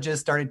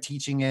 Colleges started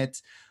teaching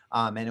it.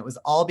 And it was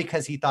all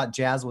because he thought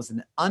jazz was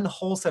an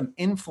unwholesome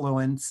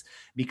influence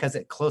because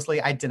it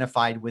closely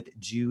identified with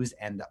Jews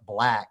and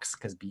blacks.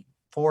 Because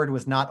Ford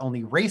was not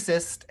only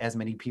racist, as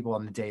many people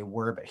on the day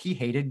were, but he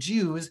hated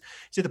Jews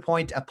to the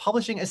point of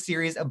publishing a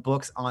series of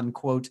books on,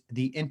 quote,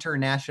 the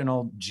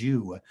international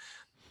Jew.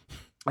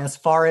 As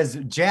far as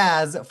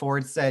jazz,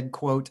 Ford said,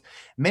 quote,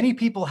 many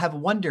people have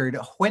wondered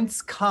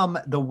whence come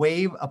the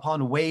wave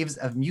upon waves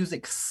of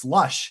music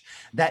slush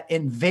that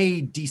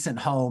invade decent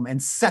home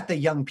and set the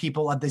young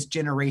people of this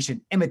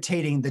generation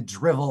imitating the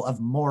drivel of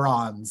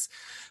morons.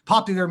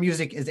 Popular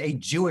music is a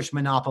Jewish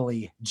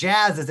monopoly.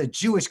 Jazz is a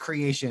Jewish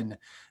creation.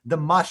 The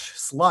mush,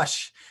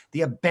 slush,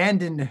 the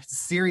abandoned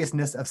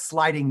seriousness of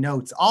sliding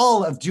notes,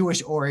 all of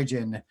Jewish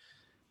origin.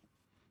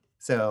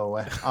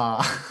 So,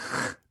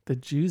 The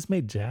Jews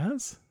made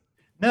jazz?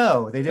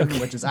 no, they didn't,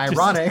 which is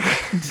ironic.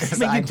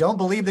 just I don't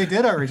believe they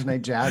did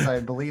originate jazz.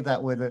 I believe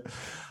that would,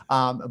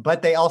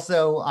 but they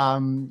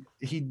also,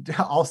 he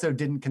also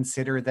didn't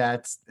consider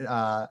that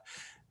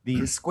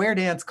the square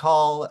dance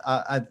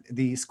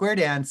the square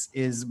dance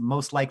is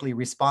most likely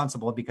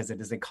responsible because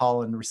it is a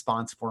call and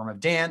response form of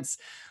dance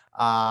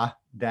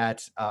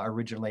that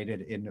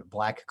originated in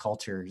Black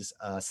cultures.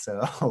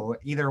 So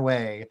either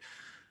way,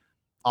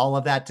 all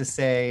of that to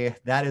say,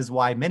 that is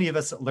why many of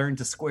us learned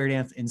to square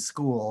dance in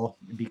school,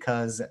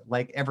 because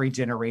like every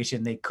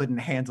generation, they couldn't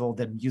handle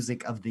the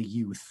music of the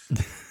youth.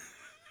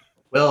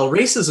 Well,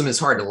 racism is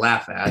hard to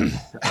laugh at.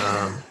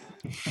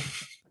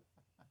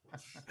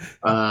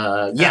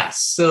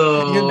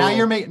 So Now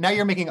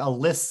you're making a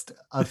list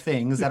of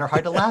things that are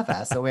hard to laugh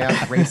at. So we have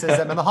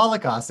racism and the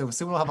Holocaust. So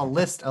soon we'll have a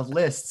list of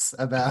lists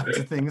about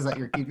the things that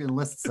you're keeping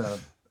lists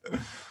of.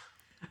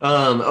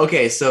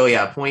 Okay, so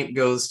yeah, point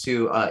goes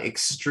to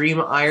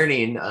extreme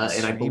ironing,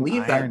 and I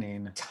believe that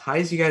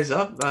ties you guys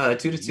up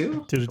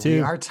 2-2. 2-2. We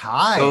are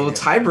tied. So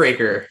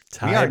tiebreaker.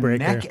 We are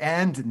neck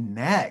and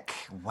neck.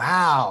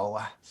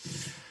 Wow.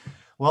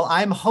 Well,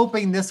 I'm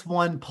hoping this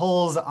one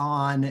pulls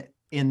on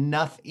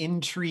enough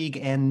intrigue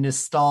and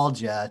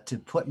nostalgia to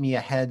put me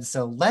ahead.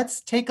 So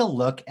let's take a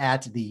look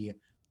at the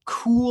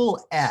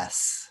Cool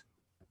S.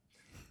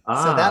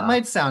 So that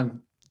might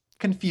sound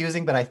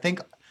confusing, but I think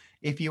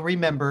if you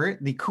remember,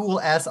 the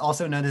Cool S,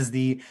 also known as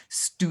the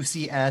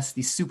Stussy S,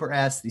 the Super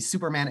S, the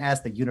Superman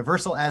S, the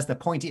Universal S, the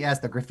Pointy S,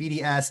 the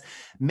Graffiti S,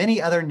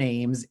 many other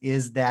names,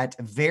 is that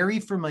very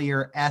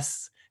familiar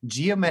S,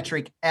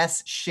 geometric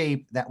S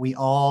shape that we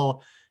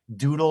all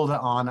doodled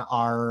on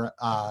our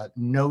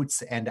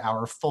notes and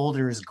our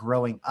folders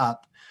growing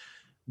up.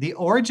 The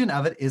origin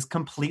of it is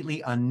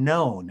completely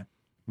unknown,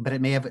 but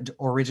it may have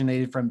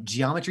originated from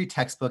geometry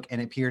textbook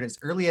and appeared as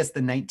early as the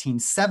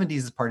 1970s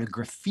as part of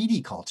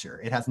graffiti culture.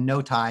 It has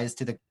no ties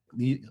to the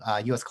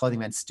U.S. clothing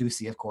man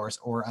Stussy, of course,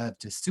 or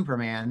to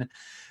Superman,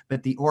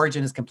 but the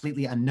origin is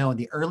completely unknown.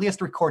 The earliest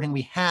recording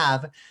we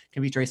have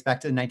can be traced back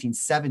to the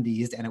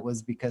 1970s, and it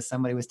was because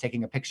somebody was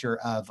taking a picture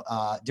of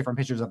different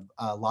pictures of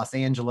Los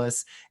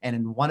Angeles, and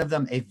in one of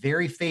them, a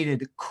very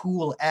faded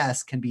Cool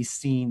S can be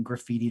seen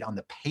graffitied on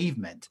the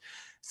pavement.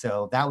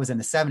 So that was in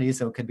the 70s.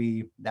 So it could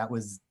be that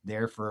was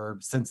there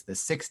since the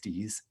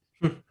 60s.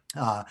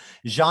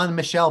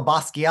 Jean-Michel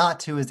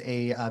Basquiat, who is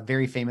a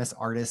very famous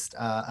artist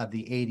of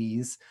the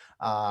 80s,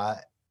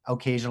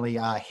 occasionally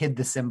hid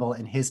the symbol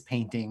in his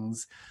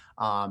paintings.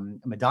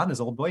 Madonna's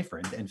old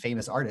boyfriend and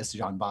famous artist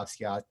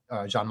Jean-Michel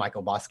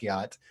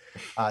Basquiat.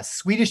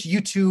 Swedish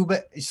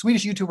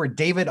YouTuber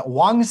David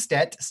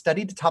Wangstedt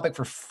studied the topic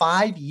for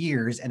 5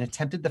 years and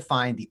attempted to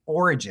find the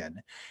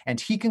origin. And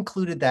he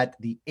concluded that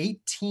the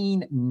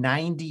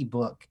 1890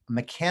 book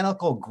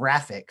Mechanical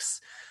Graphics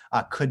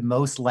could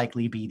most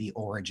likely be the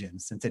origin,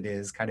 since it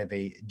is kind of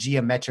a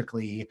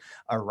geometrically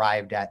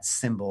arrived at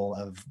symbol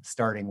of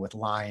starting with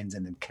lines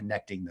and then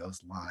connecting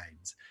those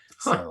lines.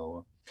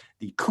 So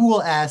the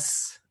Cool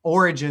S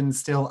origin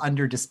still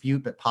under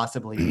dispute, but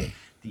possibly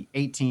the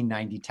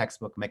 1890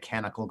 textbook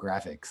Mechanical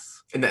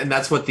Graphics. And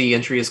that's what the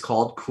entry is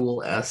called,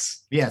 Cool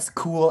S? Yes,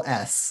 Cool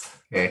S.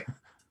 Okay.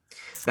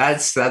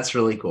 That's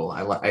really cool.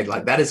 I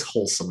like that. Is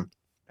wholesome.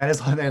 That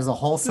is a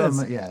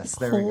wholesome, yes,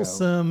 there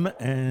wholesome we go.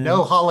 And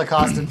no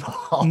Holocaust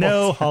involved.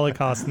 No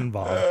Holocaust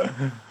involved.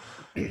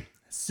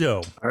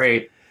 So, all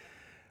right.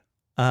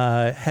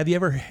 Have you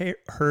ever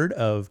heard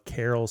of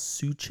Karel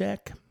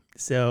Souček?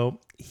 So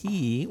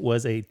he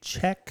was a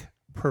Czech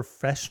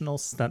professional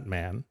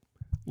stuntman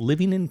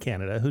living in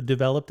Canada who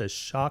developed a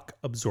shock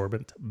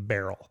absorbent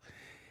barrel.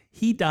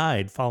 He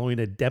died following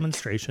a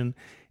demonstration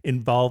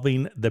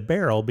involving the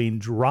barrel being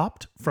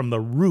dropped from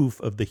the roof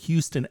of the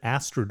Houston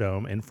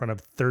Astrodome in front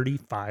of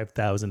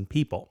 35,000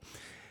 people.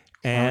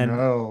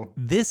 And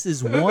this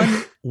is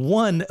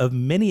one of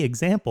many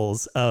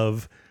examples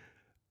of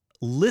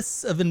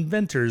lists of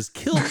inventors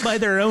killed by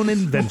their own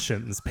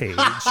inventions page.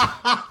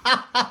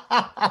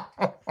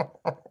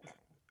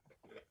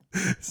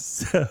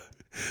 So,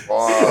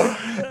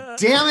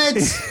 damn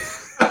it!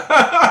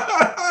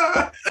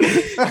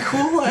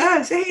 Cool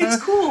S. Hey,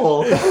 it's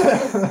cool.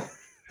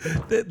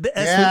 The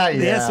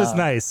S was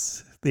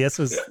nice. The S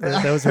was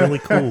that was really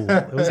cool.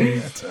 That was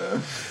neat.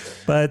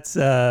 But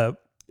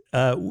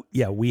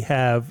yeah, we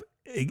have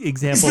Is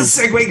examples.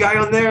 the Segway guy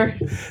on there?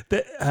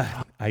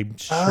 That, I'm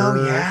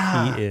sure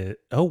yeah. he is.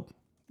 Oh,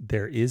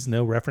 there is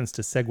no reference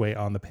to Segway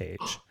on the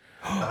page.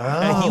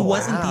 Oh, He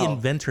wasn't the wow.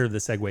 inventor of the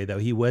Segway, though.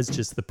 He was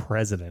just the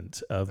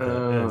president of the.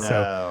 Oh.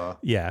 So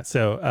yeah,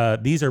 so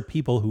these are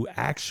people who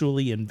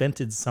actually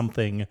invented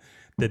something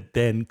that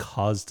then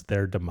caused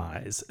their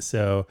demise.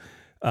 So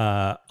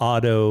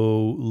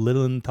Otto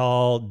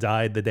Lilienthal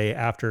died the day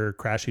after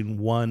crashing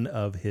one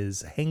of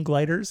his hang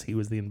gliders. He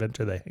was the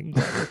inventor of the hang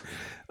glider.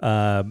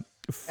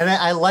 And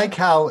I like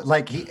how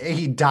like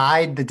he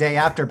died the day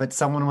after, but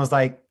someone was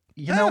like,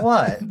 you know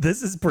what?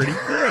 This is pretty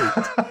great.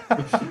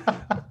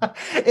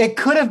 It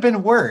could have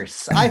been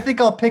worse. I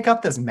think I'll pick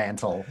up this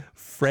mantle.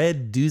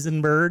 Fred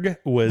Duesenberg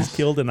was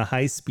killed in a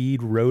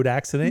high-speed road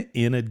accident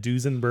in a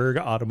Duesenberg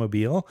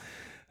automobile.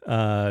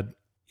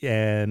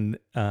 And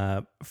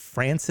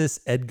Francis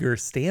Edgar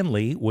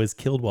Stanley was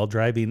killed while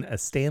driving a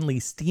Stanley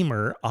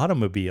Steamer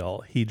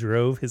automobile. He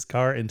drove his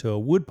car into a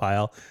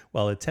woodpile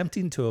while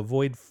attempting to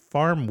avoid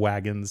farm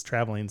wagons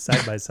traveling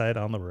side by side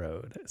on the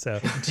road.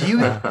 So, Do you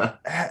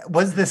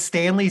was the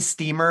Stanley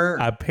Steamer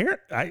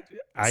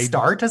I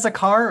start as a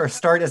car or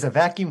start as a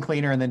vacuum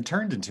cleaner and then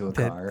turned into a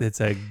car?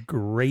 That's a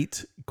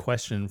great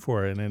question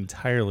for an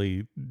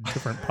entirely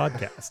different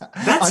podcast.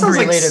 That sounds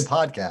like Unrelated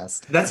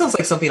podcast. that sounds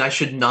like something I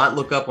should not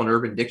look up on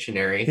Urban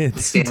Dictionary.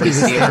 It's- Stanley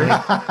Steamer.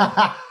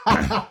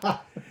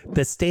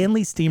 The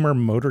Stanley Steamer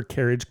Motor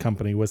Carriage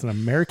Company was an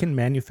American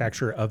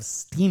manufacturer of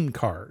steam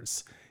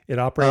cars. It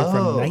operated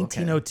from Oh,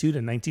 1902 to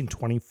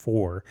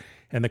 1924,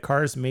 and the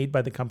cars made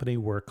by the company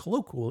were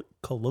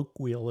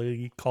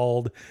colloquially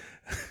called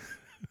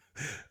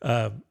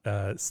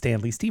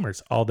Stanley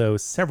Steamers, although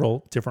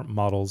several different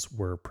models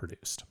were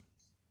produced.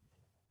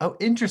 Oh,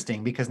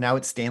 interesting, because now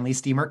it's Stanley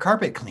Steamer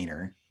Carpet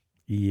Cleaner.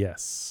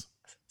 Yes.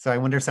 So I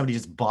wonder if somebody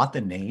just bought the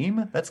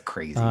name. That's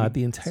crazy.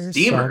 The entire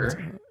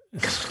Steamer.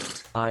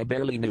 I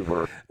barely knew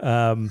her.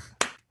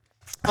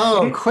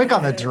 Oh, quick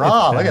on the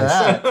draw. Look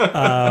at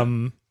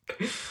that.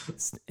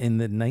 In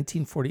the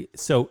 1940,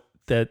 so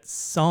that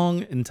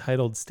song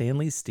entitled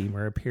Stanley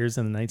Steamer appears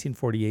in the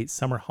 1948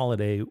 Summer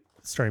Holiday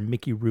starring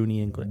Mickey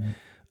Rooney and Glenn.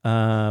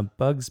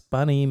 Bugs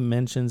Bunny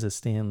mentions a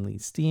Stanley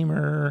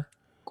Steamer.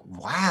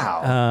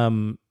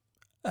 Wow.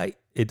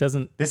 It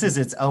doesn't. This is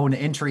its own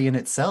entry in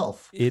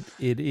itself. It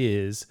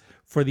is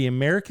for the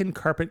American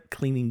Carpet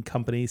Cleaning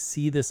Company.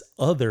 See this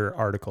other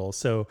article.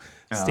 So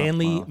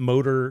Stanley wow.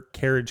 Motor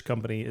Carriage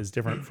Company is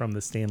different from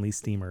the Stanley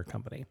Steamer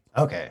Company.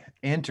 Okay,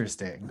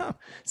 interesting.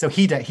 So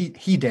he dead.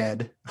 He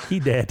dead. He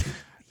did.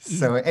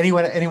 So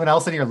anyone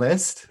else on your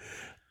list?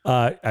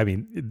 I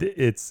mean,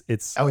 it's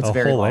Oh, it's a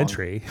very whole long.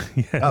 entry.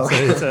 Yeah, Oh.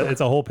 so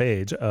it's a whole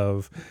page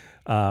of.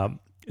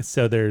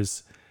 So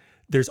there's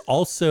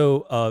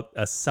also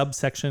a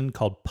subsection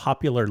called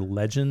Popular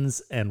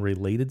Legends and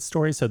Related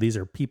Stories. So these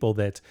are people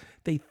that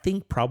they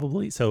think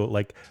probably, so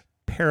like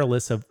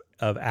Perillus of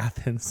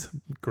Athens,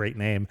 great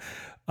name,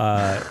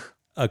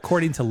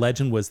 according to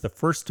legend, was the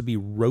first to be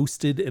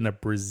roasted in a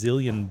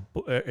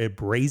a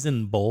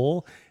brazen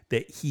bull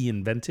that he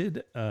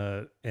invented.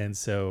 And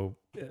so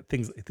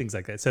things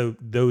like that. So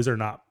those are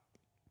not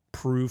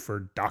proof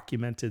or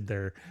documented.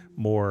 They're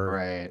more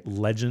Right.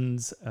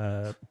 legends,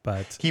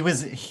 but He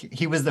was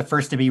the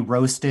first to be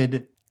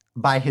roasted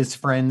by his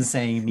friends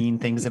saying mean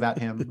things about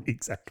him.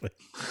 exactly.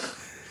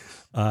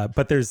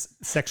 But there's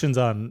sections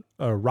on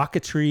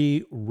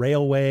rocketry,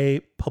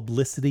 railway,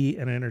 publicity,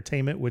 and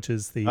entertainment, which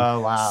is the Oh,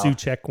 wow.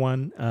 Suchek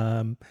one.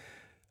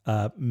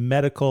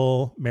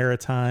 Medical,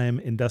 maritime,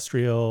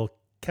 industrial,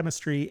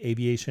 chemistry,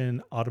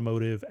 aviation,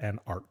 automotive, and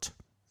art.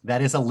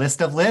 That is a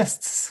list of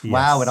lists. Yes.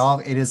 Wow,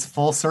 it is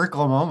full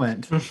circle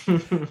moment.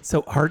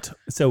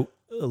 So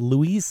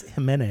Luis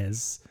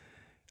Jimenez,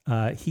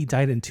 he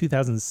died in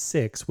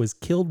 2006, was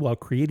killed while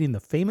creating the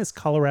famous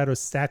Colorado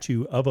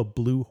statue of a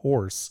blue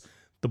horse,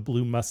 the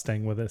Blue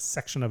Mustang, with a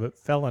section of it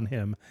fell on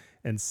him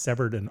and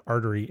severed an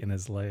artery in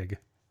his leg.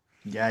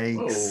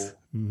 Yikes.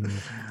 Whoa.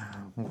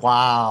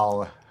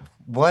 Wow.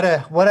 What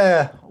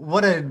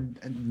a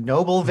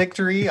noble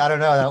victory. I don't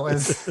know.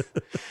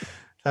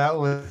 That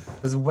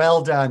was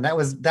well done. That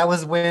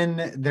was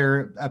when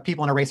there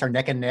people in a race are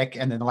neck and neck,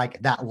 and then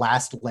like that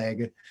last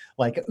leg,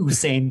 like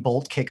Usain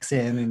Bolt kicks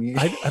in, and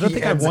I don't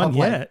think I've won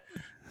yet.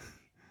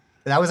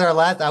 That was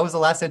the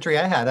last entry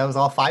I had. That was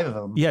all 5 of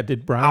them. Yeah,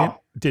 did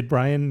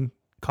Brian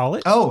call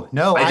it? Oh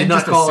no, I did I'm not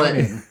just call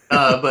assuming. it,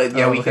 but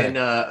yeah, Oh, we okay. can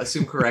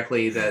assume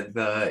correctly that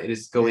it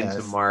is going to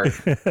Yes.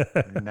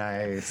 Mark.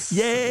 Nice.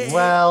 Yay!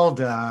 Well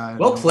done.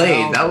 Well played.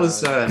 Well That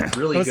was done. a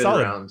really That was good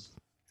solid. round.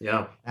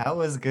 Yeah. That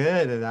was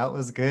good. That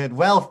was good.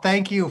 Well,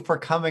 thank you for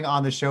coming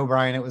on the show,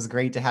 Brian. It was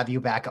great to have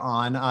you back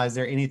on. Is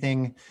there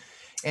anything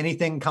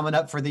Anything coming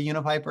up for the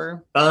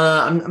Unipiper?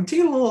 I'm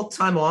taking a little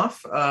time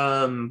off,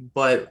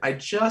 but I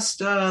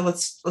just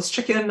let's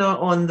check in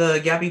on the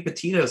Gabby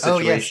Petito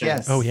situation.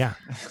 Yes. Oh yeah,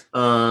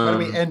 Why don't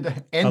we end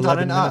on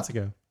 11 an minutes up?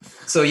 ago.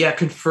 So yeah,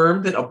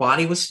 confirmed that a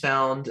body was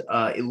found.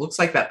 It looks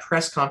like that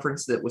press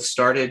conference that was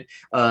started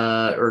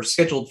or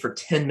scheduled for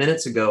 10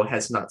 minutes ago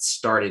has not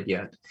started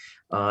yet,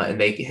 and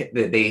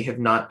they have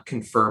not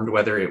confirmed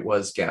whether it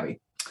was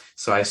Gabby.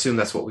 So I assume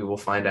that's what we will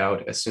find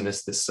out as soon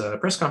as this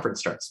press conference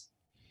starts.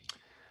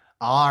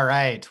 All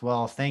right.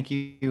 Well, thank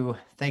you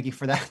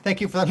for that.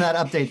 Thank you for that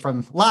update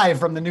from live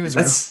from the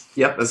newsroom.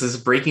 That's as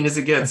breaking as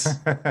it gets.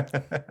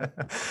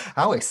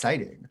 How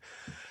exciting.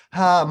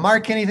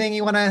 Mark, anything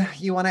you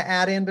wanna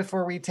add in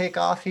before we take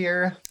off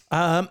here?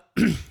 Mike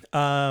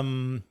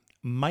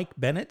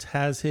Bennett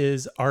has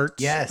his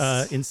art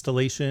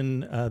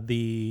installation,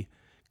 the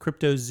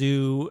Crypto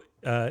Zoo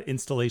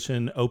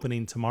installation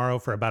opening tomorrow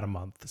for about a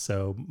month.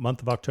 So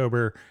month of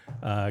October,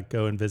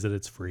 go and visit.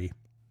 It's free.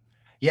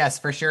 Yes,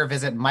 for sure.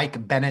 Visit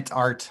Mike Bennett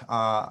Art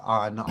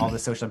on all the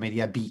social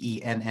media,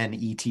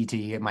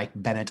 BENNETT, Mike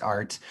Bennett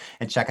Art,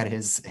 and check out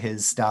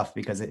his stuff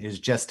because it is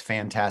just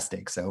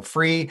fantastic. So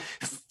free,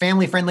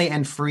 family friendly,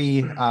 and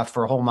free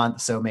for a whole month.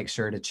 So make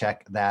sure to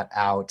check that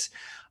out.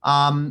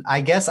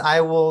 I guess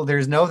I will.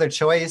 There's no other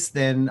choice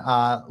than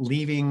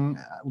leaving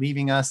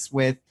us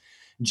with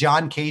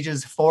John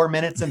Cage's 4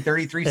 minutes and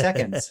 33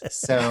 seconds.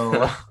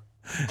 So.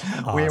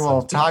 Awesome. We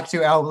will talk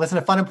to listen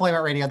to Fun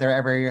Employment Radio.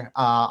 They're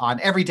on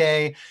every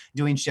day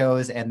doing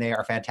shows, and they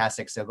are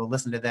fantastic. So go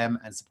listen to them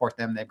and support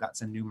them. They've got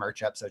some new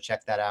merch up, so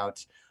check that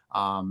out.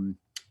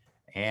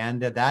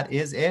 And that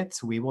is it.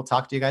 We will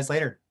talk to you guys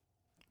later.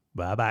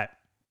 Bye-bye.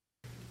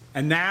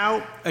 And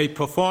now a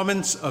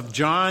performance of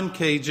John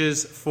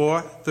Cage's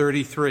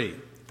 433.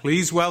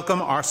 Please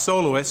welcome our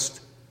soloist,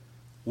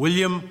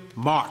 William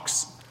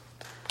Marks.